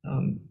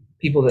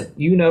 people that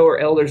are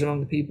elders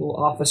among the people,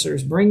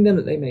 officers, bring them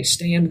that they may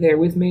stand there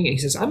with me. And he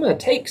says, I'm going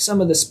to take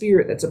some of the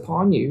spirit that's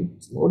upon you.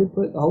 The Lord had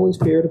put the Holy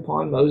Spirit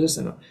upon Moses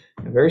in a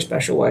very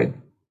special way.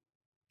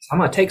 So I'm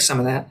going to take some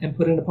of that and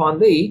put it upon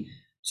thee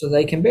so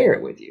they can bear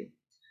it with you.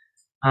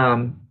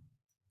 And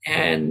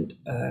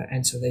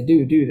so they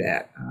do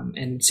that.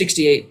 And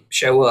 68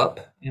 show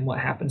up, and what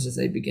happens is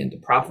they begin to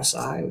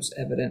prophesy. It was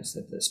evidence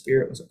that the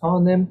Spirit was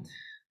upon them.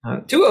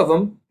 Two of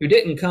them who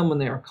didn't come when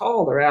they were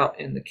called are out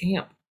in the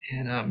camp,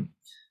 and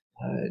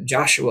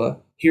Joshua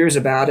hears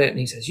about it, and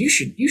he says, "You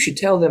should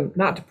tell them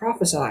not to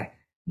prophesy,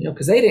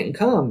 because they didn't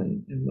come."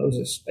 And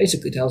Moses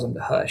basically tells them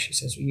to hush. He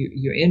says,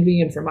 "You're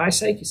envying for my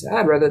sake." He said,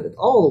 "I'd rather that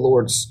all the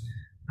Lord's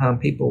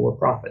people were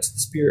prophets. The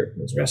Spirit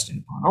was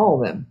resting upon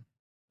all of them."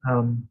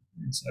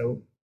 And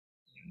so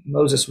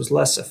Moses was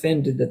less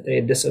offended that they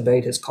had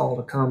disobeyed his call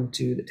to come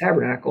to the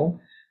tabernacle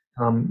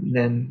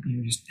than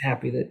just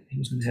happy that he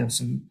was going to have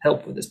some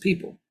help with his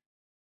people.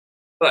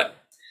 But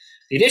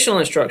the additional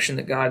instruction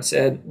that God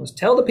said was,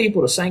 tell the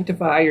people to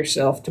sanctify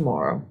yourself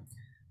tomorrow,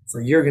 for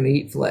you're going to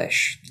eat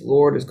flesh. The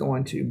Lord is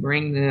going to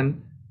bring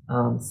them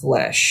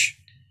flesh.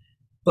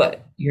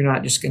 But you're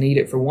not just going to eat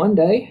it for one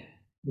day,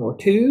 nor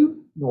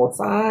 2, nor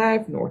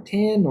 5, nor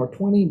 10, nor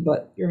 20,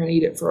 but you're going to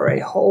eat it for a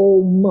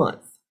whole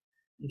month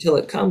until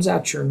it comes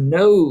out your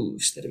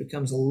nose, that it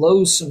becomes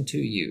loathsome to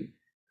you,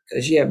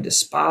 because ye have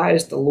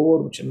despised the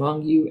Lord which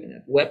among you, and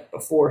have wept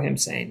before him,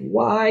 saying,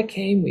 why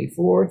came we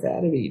forth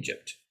out of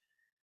Egypt?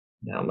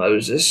 Now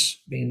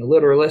Moses, being the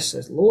literalist,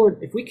 says, Lord,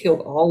 if we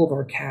killed all of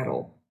our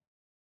cattle,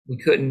 we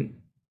couldn't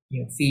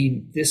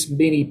feed this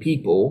many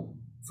people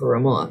for a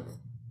month.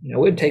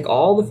 We'd take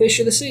all the fish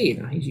of the sea.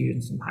 Now he's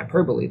using some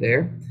hyperbole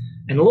there.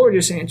 And the Lord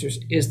just answers,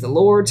 is the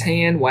Lord's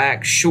hand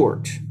waxed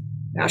short?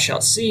 Thou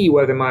shalt see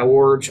whether my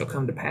word shall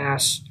come to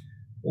pass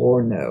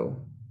or no.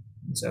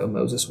 And so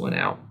Moses went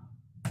out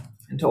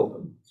and told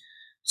them.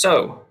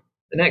 So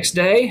the next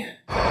day,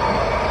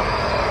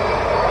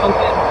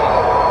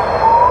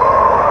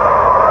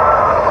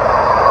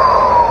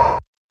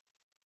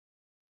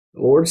 the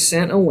Lord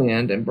sent a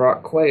wind and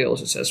brought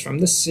quails, it says, from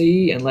the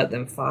sea, and let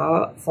them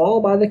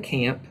fall by the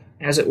camp,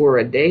 as it were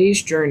a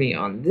day's journey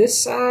on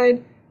this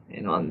side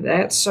and on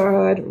that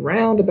side,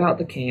 round about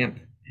the camp,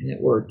 and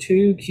it were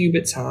 2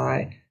 cubits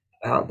high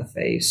about the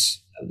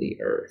face of the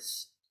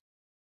earth.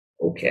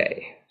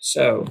 Okay,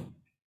 so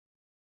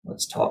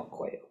let's talk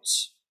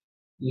quails.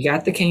 You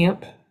got the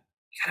camp,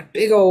 you got a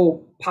big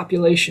old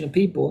population of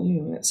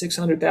people,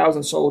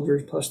 600,000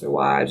 soldiers, plus their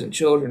wives and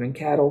children and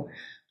cattle,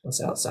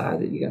 plus outside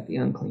that you got the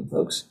unclean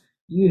folks.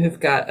 You have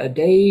got a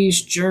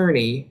day's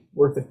journey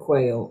worth of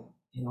quail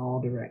in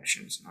all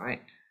directions, all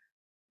right?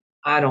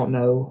 I don't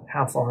know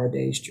how far a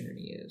day's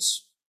journey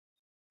is.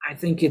 I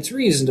think it's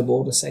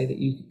reasonable to say that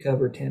you could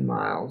cover 10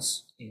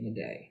 miles in a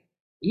day,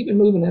 even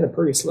moving at a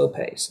pretty slow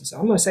pace. And so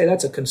I'm going to say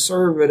that's a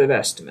conservative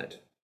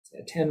estimate,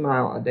 a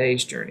 10-mile a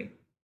day's journey.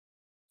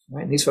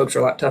 Right? And these folks are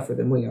a lot tougher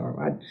than we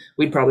are.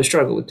 We'd probably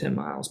struggle with 10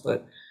 miles,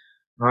 but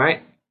all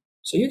right.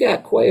 So you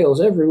got quails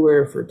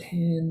everywhere for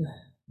 10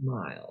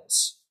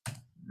 miles. All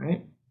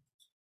right.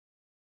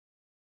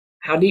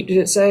 How deep did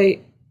it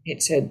say?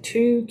 It said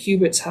 2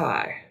 cubits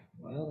high.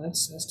 Well,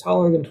 that's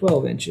taller than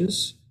 12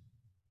 inches.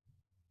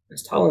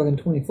 That's taller than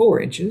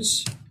 24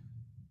 inches.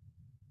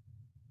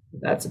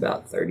 That's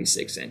about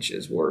 36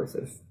 inches worth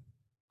of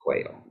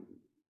quail.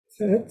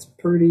 So that's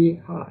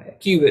pretty high. A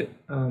cubit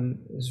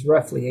is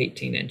roughly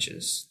 18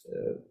 inches.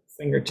 The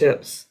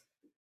fingertips,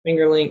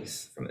 finger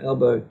length from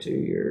elbow to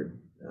your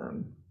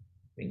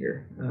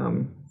finger.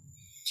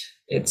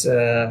 It's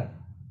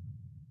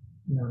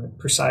not a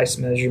precise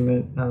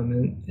measurement,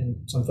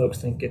 and some folks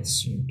think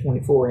it's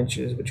 24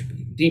 inches, which would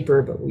be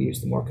deeper, but we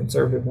use the more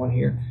conservative one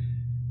here.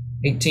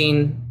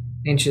 18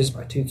 inches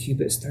by 2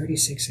 cubits,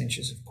 36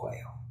 inches of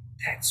quail.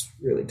 That's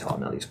really tall.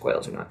 Now, these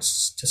quails are not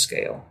to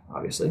scale,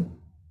 obviously.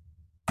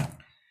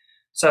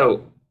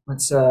 So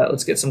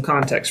let's get some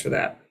context for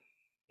that.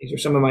 These are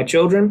some of my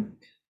children.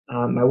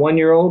 My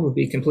 1-year-old would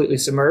be completely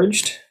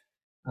submerged.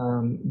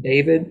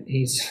 David,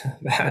 he's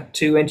about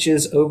 2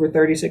 inches over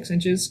 36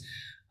 inches.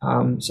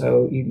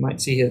 So you might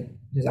see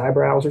his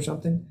eyebrows or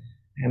something.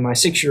 And my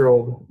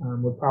 6-year-old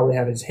would probably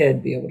have his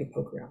head be able to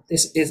poke around.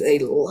 This is a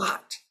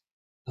lot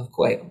of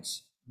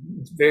quails.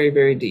 It's very,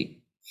 very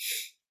deep.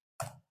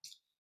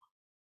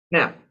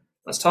 Now,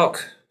 let's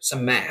talk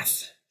some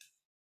math.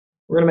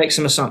 We're going to make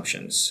some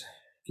assumptions.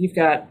 If you've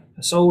got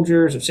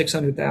soldiers of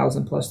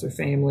 600,000 plus their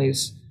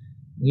families,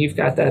 you've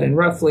got that in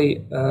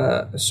roughly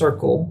a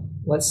circle.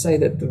 Let's say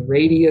that the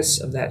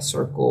radius of that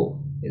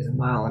circle is 1.5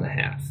 miles.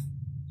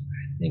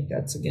 I think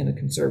that's, again, a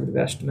conservative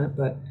estimate,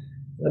 but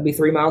that'd be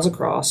 3 miles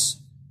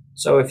across.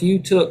 So if you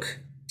took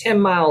 10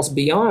 miles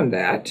beyond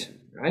that,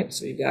 right,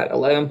 so you've got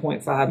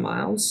 11.5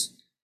 miles,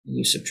 and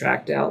you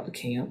subtract out the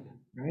camp,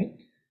 right,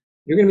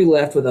 you're going to be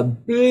left with a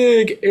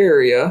big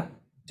area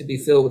to be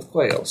filled with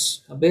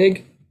quails. How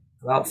big?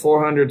 About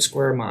 400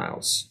 square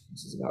miles.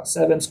 This is about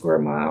 7 square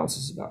miles.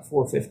 This is about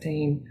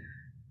 415,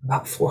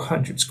 about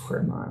 400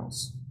 square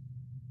miles.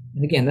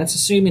 And again, that's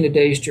assuming a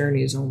day's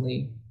journey is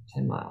only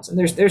 10 miles. And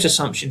there's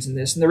assumptions in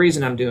this. And the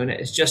reason I'm doing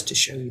it is just to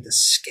show you the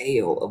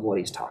scale of what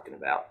he's talking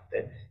about.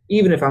 That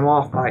even if I'm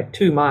off by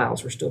 2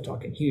 miles, we're still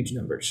talking huge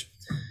numbers.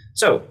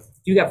 So if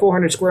you got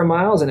 400 square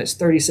miles and it's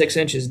 36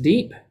 inches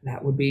deep,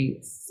 that would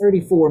be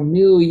 34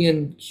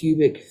 million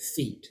cubic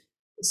feet.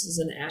 This is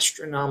an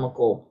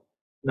astronomical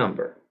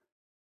number.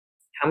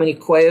 How many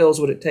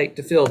quails would it take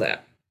to fill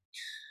that?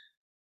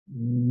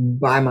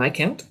 By my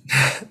count,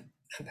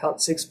 about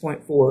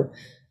 6.4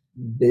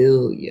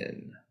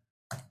 billion.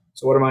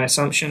 So what are my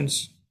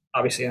assumptions?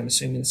 Obviously, I'm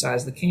assuming the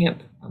size of the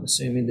camp. I'm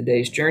assuming the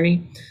day's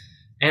journey.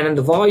 And in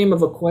the volume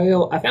of a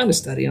quail, I found a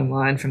study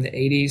online from the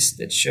 80s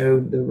that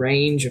showed the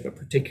range of a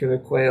particular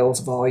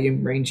quail's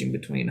volume ranging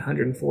between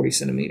 140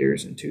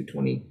 centimeters and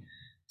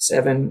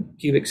 227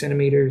 cubic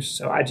centimeters.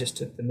 So I just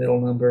took the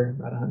middle number,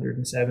 about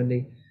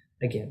 170.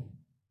 Again,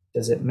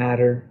 does it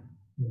matter?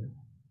 No.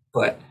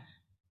 But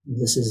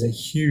this is a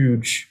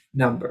huge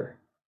number,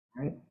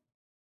 right?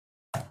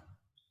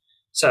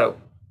 So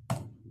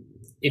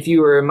if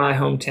you were in my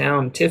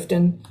hometown,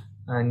 Tifton,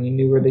 and you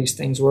knew where these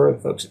things were, the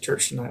folks at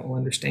church tonight will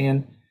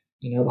understand,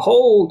 the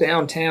whole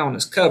downtown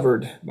is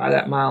covered by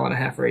that 1.5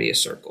 mile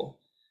radius circle.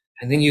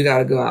 And then you got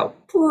to go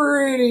out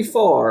pretty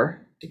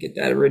far to get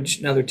that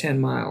another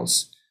 10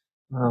 miles.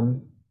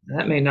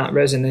 That may not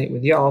resonate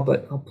with y'all,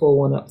 but I'll pull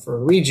one up for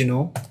a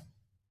regional.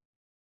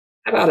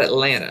 How about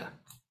Atlanta?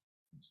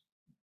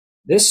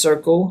 This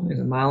circle is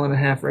 1.5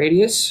 mile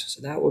radius,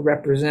 so that would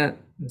represent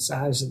the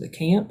size of the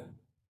camp.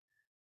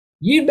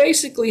 You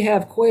basically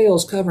have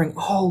quails covering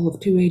all of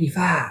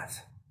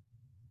 285.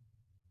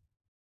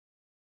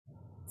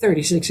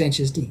 36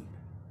 inches deep.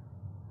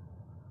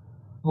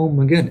 Oh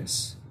my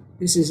goodness.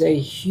 This is a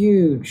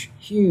huge,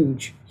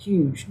 huge,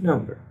 huge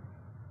number.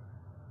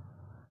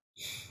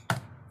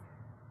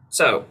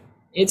 So,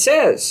 it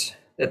says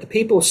that the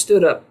people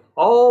stood up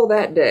all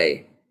that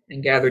day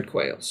and gathered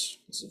quails.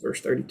 This is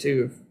verse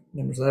 32 of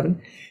Numbers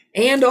 11.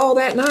 And all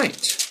that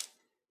night.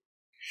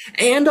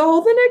 And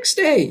all the next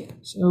day.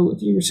 So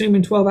if you're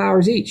assuming 12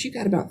 hours each, you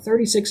got about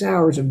 36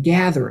 hours of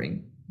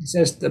gathering. It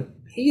says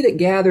he that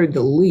gathered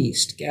the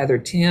least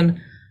gathered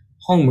 10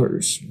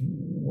 homers.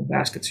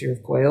 Baskets here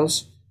of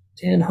quails.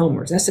 10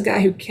 homers. That's the guy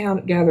who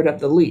gathered up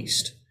the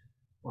least.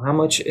 Well, how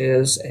much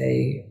is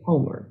a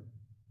homer?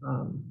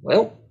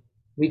 Well,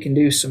 we can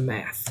do some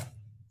math.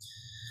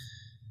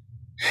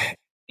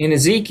 In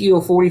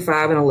Ezekiel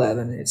 45 and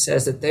 11, it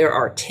says that there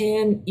are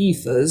 10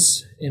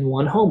 ephahs in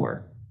one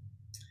homer.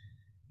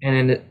 And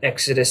in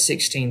Exodus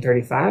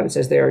 16:35, it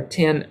says there are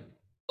 10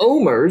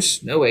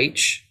 omers, no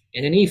H,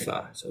 in an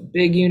ephah. So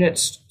big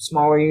units,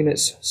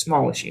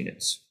 smallest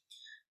units.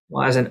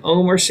 Why is an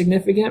omer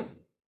significant?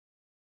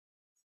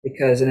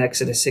 Because in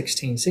Exodus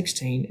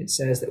 16:16, it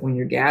says that when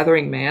you're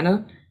gathering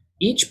manna,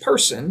 each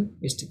person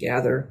is to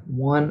gather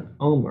 1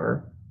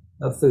 omer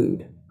of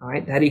food. All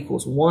right, that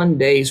equals 1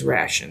 day's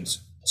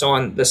rations. So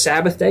on the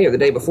Sabbath day or the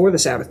day before the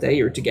Sabbath day,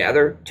 you're to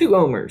gather 2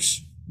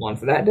 omers, 1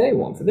 for that day,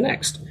 1 for the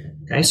next.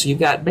 Okay, so you've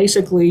got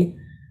basically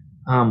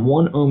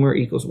 1 omer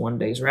equals 1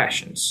 day's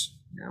rations.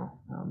 Now,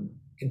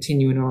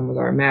 continuing on with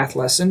our math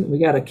lesson, we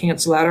got to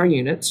cancel out our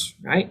units,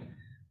 right?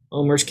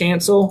 Omers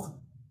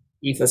cancel,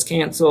 ephahs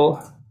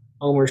cancel,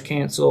 omers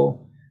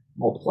cancel,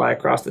 multiply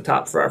across the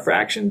top for our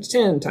fractions.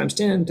 10 times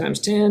 10 times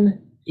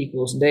 10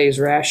 equals days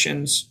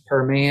rations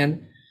per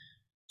man.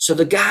 So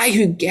the guy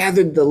who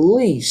gathered the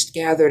least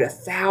gathered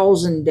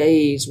 1,000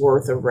 days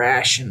worth of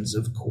rations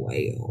of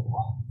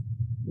quail.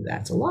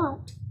 That's a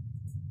lot.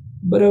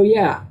 But oh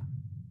yeah,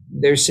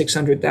 there's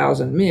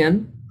 600,000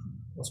 men,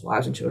 plus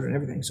wives and children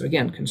and everything. So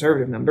again,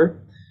 conservative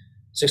number.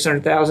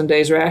 600,000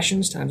 days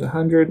rations times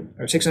 100,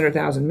 or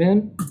 600,000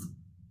 men,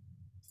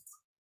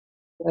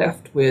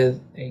 left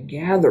with a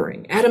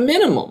gathering, at a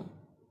minimum,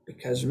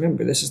 because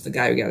remember, this is the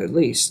guy who gathered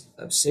least,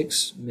 of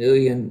 6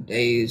 million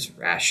days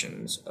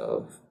rations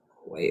of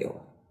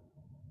quail.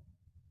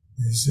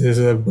 This is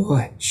a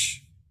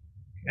bunch.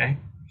 Okay?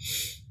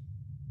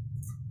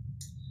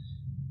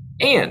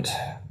 And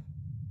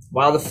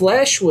while the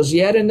flesh was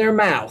yet in their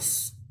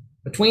mouth,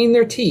 between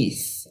their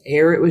teeth,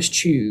 ere it was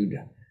chewed,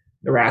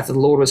 the wrath of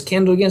the Lord was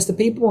kindled against the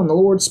people, and the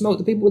Lord smote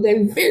the people with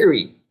a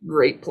very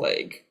great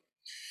plague.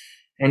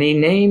 And he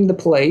named the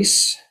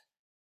place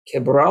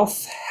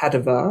Kibroth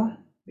Hattaavah,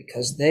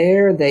 because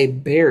there they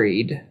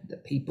buried the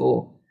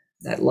people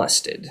that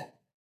lusted.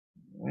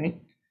 All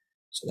right?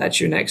 So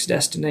that's your next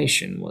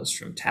destination, was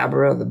from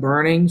Taberah, the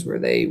burnings, where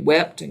they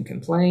wept and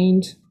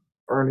complained,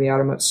 burned the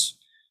outermost.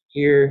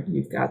 Here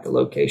you've got the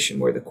location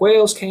where the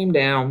quails came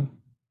down.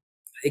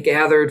 They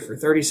gathered for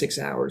 36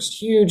 hours,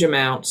 huge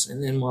amounts,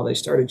 and then while they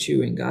started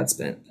chewing, God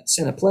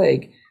sent a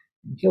plague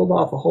and killed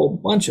off a whole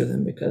bunch of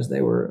them because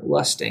they were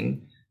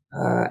lusting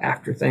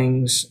after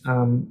things,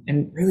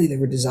 and really they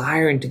were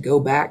desiring to go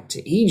back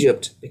to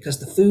Egypt because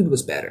the food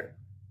was better.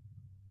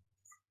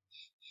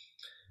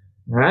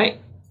 All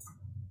right?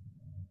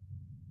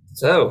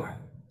 So,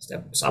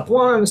 stop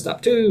 1,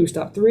 stop 2,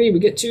 stop 3, we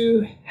get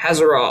to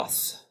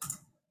Hazeroth.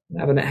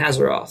 What happened at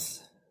Hazeroth?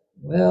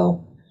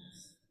 Well,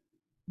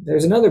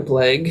 there's another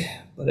plague,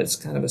 but it's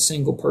kind of a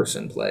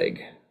single-person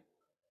plague.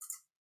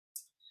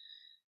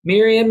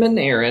 Miriam and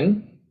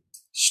Aaron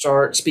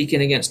start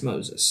speaking against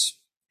Moses.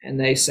 And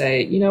they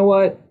say, you know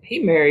what? He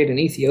married an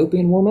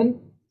Ethiopian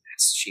woman.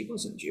 She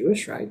wasn't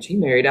Jewish, right? She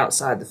married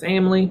outside the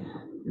family.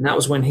 And that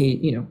was when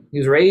he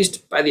was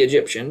raised by the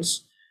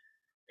Egyptians.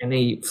 And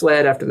he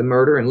fled after the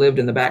murder and lived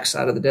in the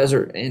backside of the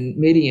desert in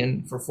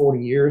Midian for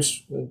 40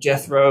 years with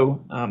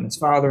Jethro, his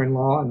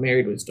father-in-law, and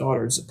married with his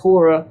daughter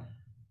Zipporah.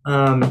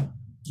 And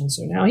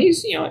so now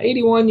he's,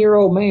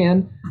 81-year-old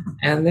man,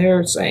 and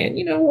they're saying,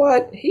 you know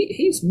what?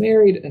 He's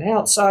married an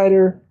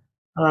outsider,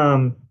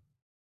 and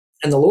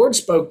the Lord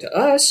spoke to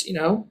us,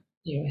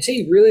 is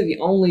he really the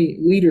only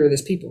leader of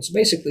this people? So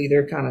basically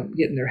they're kind of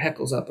getting their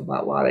heckles up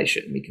about why they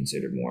shouldn't be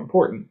considered more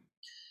important.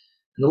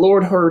 And the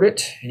Lord heard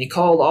it, and he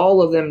called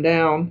all of them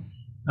down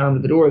to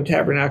the door of the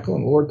tabernacle,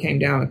 and the Lord came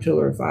down in a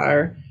pillar of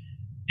fire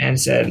and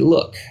said,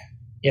 look,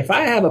 if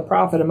I have a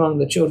prophet among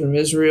the children of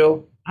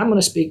Israel, I'm going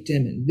to speak to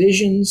him in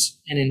visions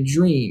and in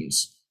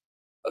dreams.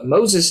 But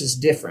Moses is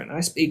different. I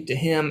speak to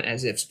him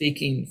as if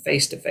speaking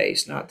face to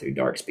face, not through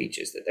dark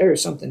speeches. That there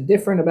is something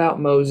different about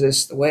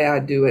Moses, the way I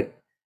do it.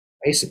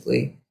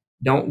 Basically,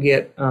 don't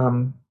get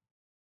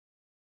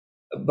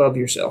above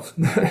yourself.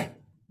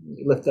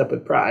 Lift up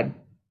with pride.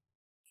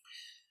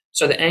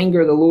 So the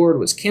anger of the Lord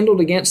was kindled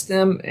against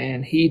them,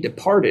 and he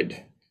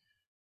departed.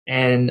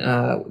 And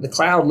the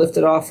cloud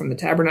lifted off from the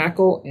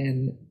tabernacle,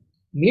 and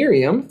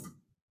Miriam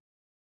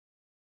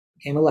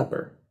became a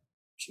leper.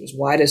 She was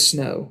white as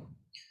snow.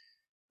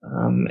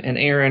 And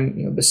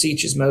Aaron,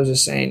 beseeches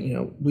Moses,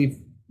 saying, we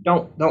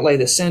don't lay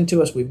this sin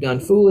to us. We've done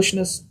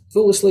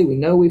foolishly. We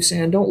know we've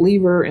sinned. Don't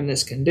leave her in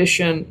this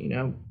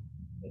condition.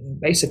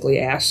 Basically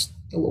asked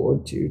the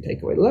Lord to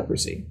take away the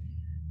leprosy.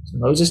 So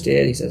Moses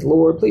did. He says,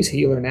 Lord, please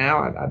heal her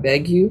now. I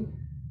beg you.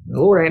 And the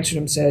Lord answered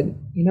him, said,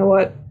 you know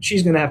what?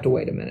 She's going to have to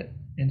wait a minute.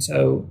 And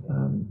so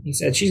he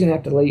said, she's going to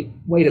have to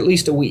wait at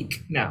least a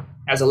week. Now,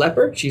 as a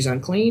leper, she's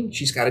unclean.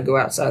 She's got to go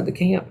outside the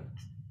camp.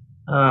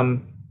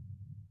 And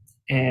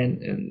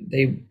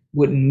they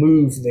wouldn't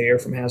move there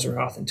from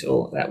Hazeroth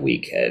until that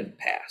week had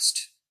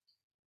passed.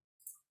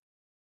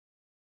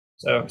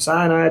 So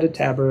Sinai to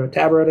Taberah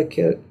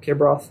to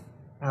Kibroth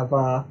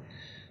Hattaavah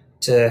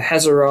to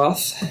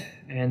Hazeroth,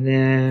 and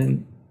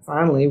then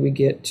finally we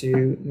get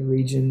to the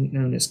region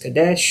known as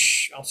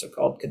Kadesh, also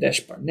called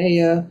Kadesh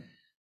Barnea,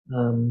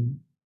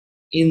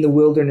 in the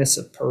wilderness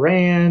of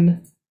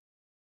Paran.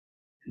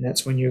 And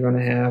that's when you're going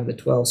to have the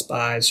 12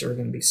 spies who are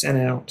going to be sent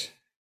out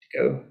to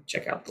go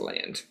check out the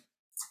land.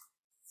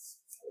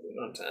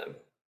 On time.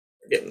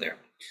 We're getting there.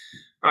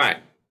 All right.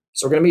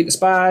 So we're going to meet the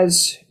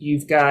spies.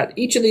 You've got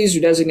each of these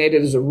are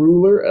designated as a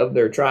ruler of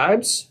their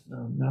tribes.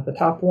 Not the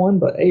top one,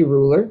 but a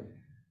ruler.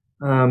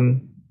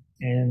 And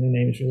their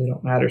names really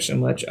don't matter so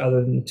much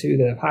other than the two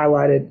that I've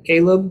highlighted.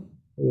 Caleb,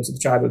 who was of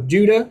the tribe of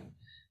Judah,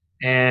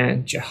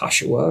 and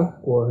Jehoshua,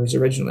 or whose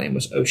original name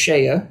was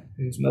Oshea,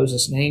 whose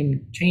Moses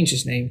changed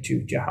his name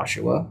to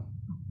Jehoshua.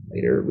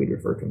 Later we'd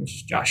refer to him as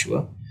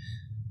Joshua.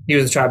 He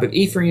was the tribe of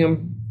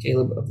Ephraim,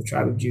 Caleb of the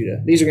tribe of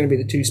Judah. These are going to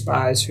be the two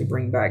spies who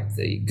bring back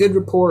the good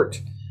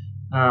report.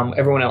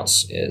 Everyone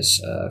else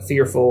is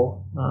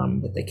fearful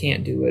that they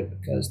can't do it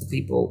because the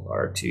people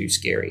are too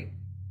scary.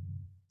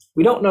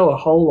 We don't know a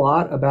whole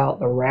lot about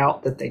the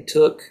route that they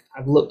took.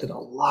 I've looked at a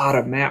lot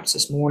of maps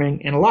this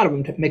morning, and a lot of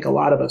them make a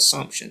lot of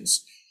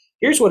assumptions.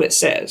 Here's what it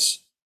says.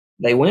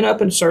 They went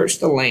up and searched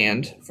the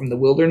land from the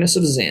wilderness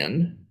of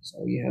Zin.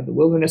 So you have the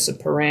wilderness of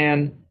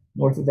Paran.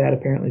 North of that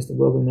apparently is the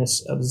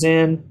wilderness of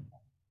Zin.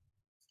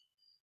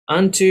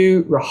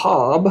 Unto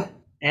Rahab,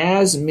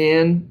 as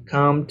men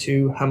come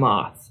to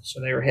Hamath. So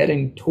they were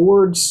heading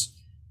towards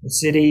the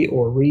city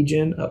or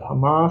region of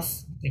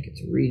Hamath. I think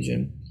it's a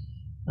region.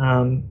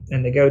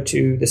 And they go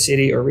to the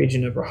city or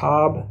region of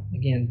Rahab.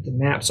 Again, the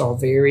maps all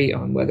vary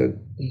on whether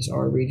these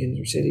are regions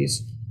or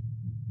cities.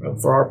 Well,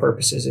 for our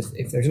purposes,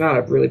 if there's not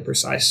a really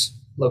precise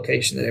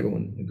location that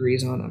everyone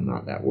agrees on, I'm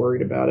not that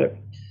worried about it.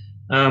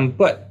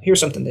 But here's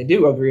something they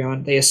do agree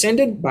on. They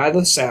ascended by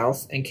the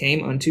south and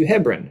came unto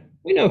Hebron.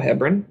 We know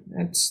Hebron.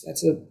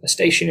 That's a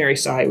stationary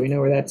site. We know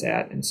where that's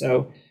at. And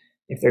so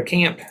if they're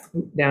camped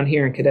down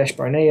here in Kadesh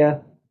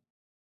Barnea,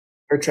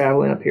 they're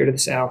traveling up here to the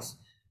south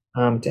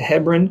to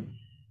Hebron.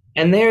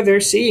 And there they're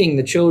seeing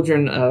the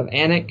children of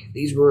Anak.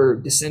 These were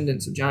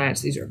descendants of giants.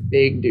 These are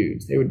big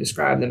dudes. They would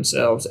describe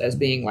themselves as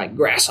being like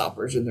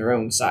grasshoppers in their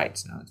own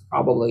sights. Now, it's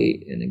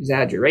probably an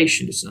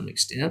exaggeration to some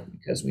extent,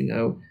 because we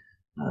know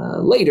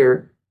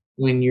later,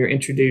 when you're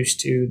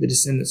introduced to the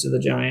descendants of the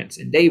giants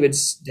in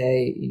David's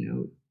day,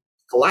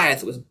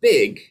 Goliath was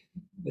big,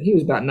 but he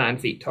was about 9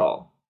 feet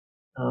tall.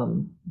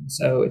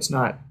 So it's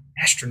not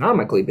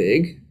astronomically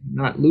big,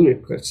 not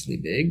ludicrously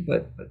big,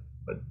 but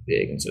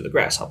big. And so the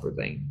grasshopper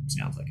thing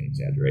sounds like an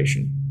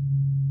exaggeration.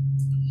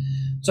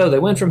 So they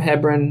went from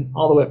Hebron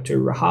all the way up to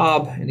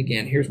Rahab. And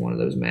again, here's one of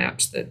those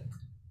maps that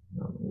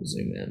we'll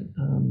zoom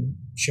in,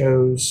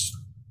 shows.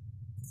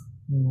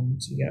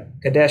 So you got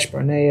Kadesh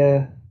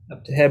Barnea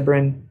up to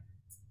Hebron.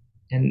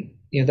 And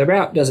the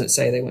route doesn't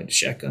say they went to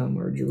Shechem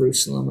or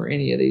Jerusalem or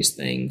any of these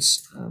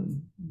things.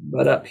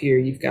 But up here,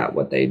 you've got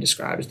what they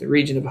describe as the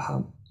region of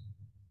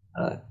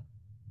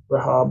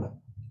Rahab,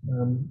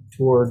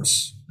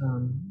 towards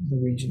the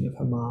region of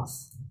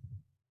Hamath.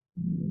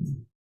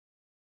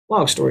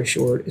 Long story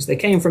short is they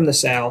came from the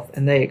south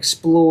and they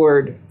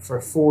explored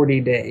for 40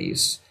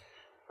 days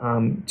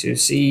to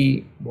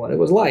see what it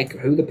was like,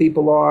 who the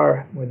people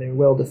are, were they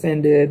well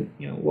defended,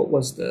 what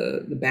was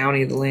the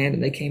bounty of the land.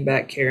 And they came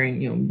back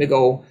carrying, big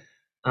old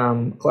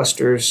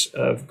clusters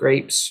of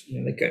grapes.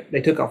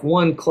 They took off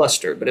one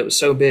cluster, but it was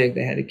so big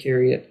they had to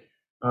carry it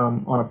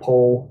on a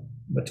pole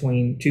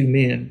between two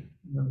men.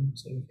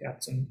 So we've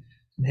got some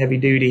heavy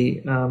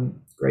duty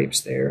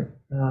grapes there,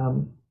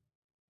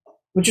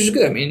 which is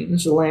good. I mean,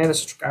 this is a land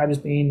that's described as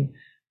being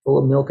full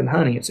of milk and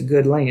honey. It's a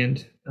good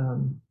land,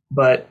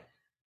 but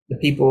the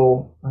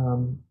people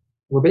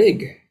were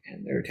big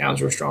and their towns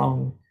were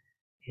strong,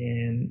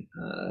 and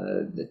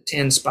the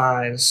 10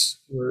 spies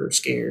were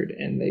scared,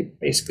 and they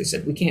basically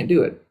said, we can't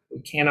do it.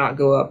 We cannot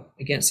go up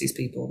against these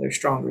people. They're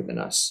stronger than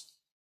us.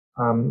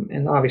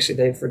 And obviously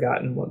they've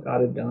forgotten what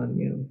God had done,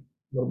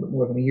 a little bit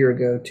more than a year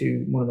ago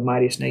to one of the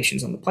mightiest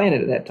nations on the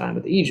planet at that time,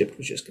 with Egypt,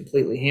 which just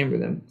completely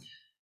hammered them.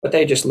 But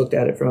they just looked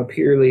at it from a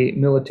purely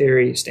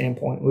military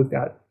standpoint. We've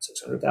got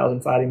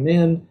 600,000 fighting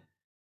men.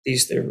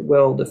 They're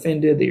well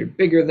defended. They're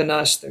bigger than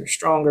us. They're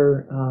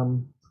stronger.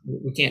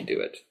 We can't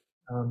do it.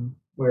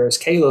 Whereas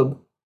Caleb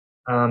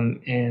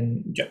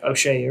and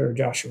O'Shea or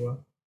Joshua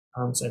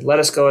said, let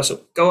us go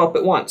up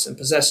at once and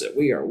possess it.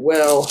 We are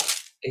well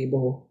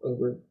able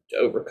to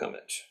overcome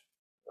it.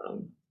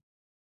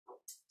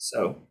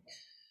 So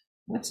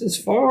that's as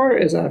far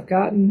as I've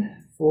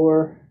gotten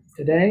for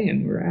today,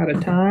 and we're out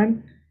of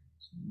time.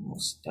 So I'll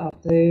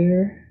stop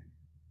there.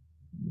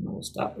 We'll stop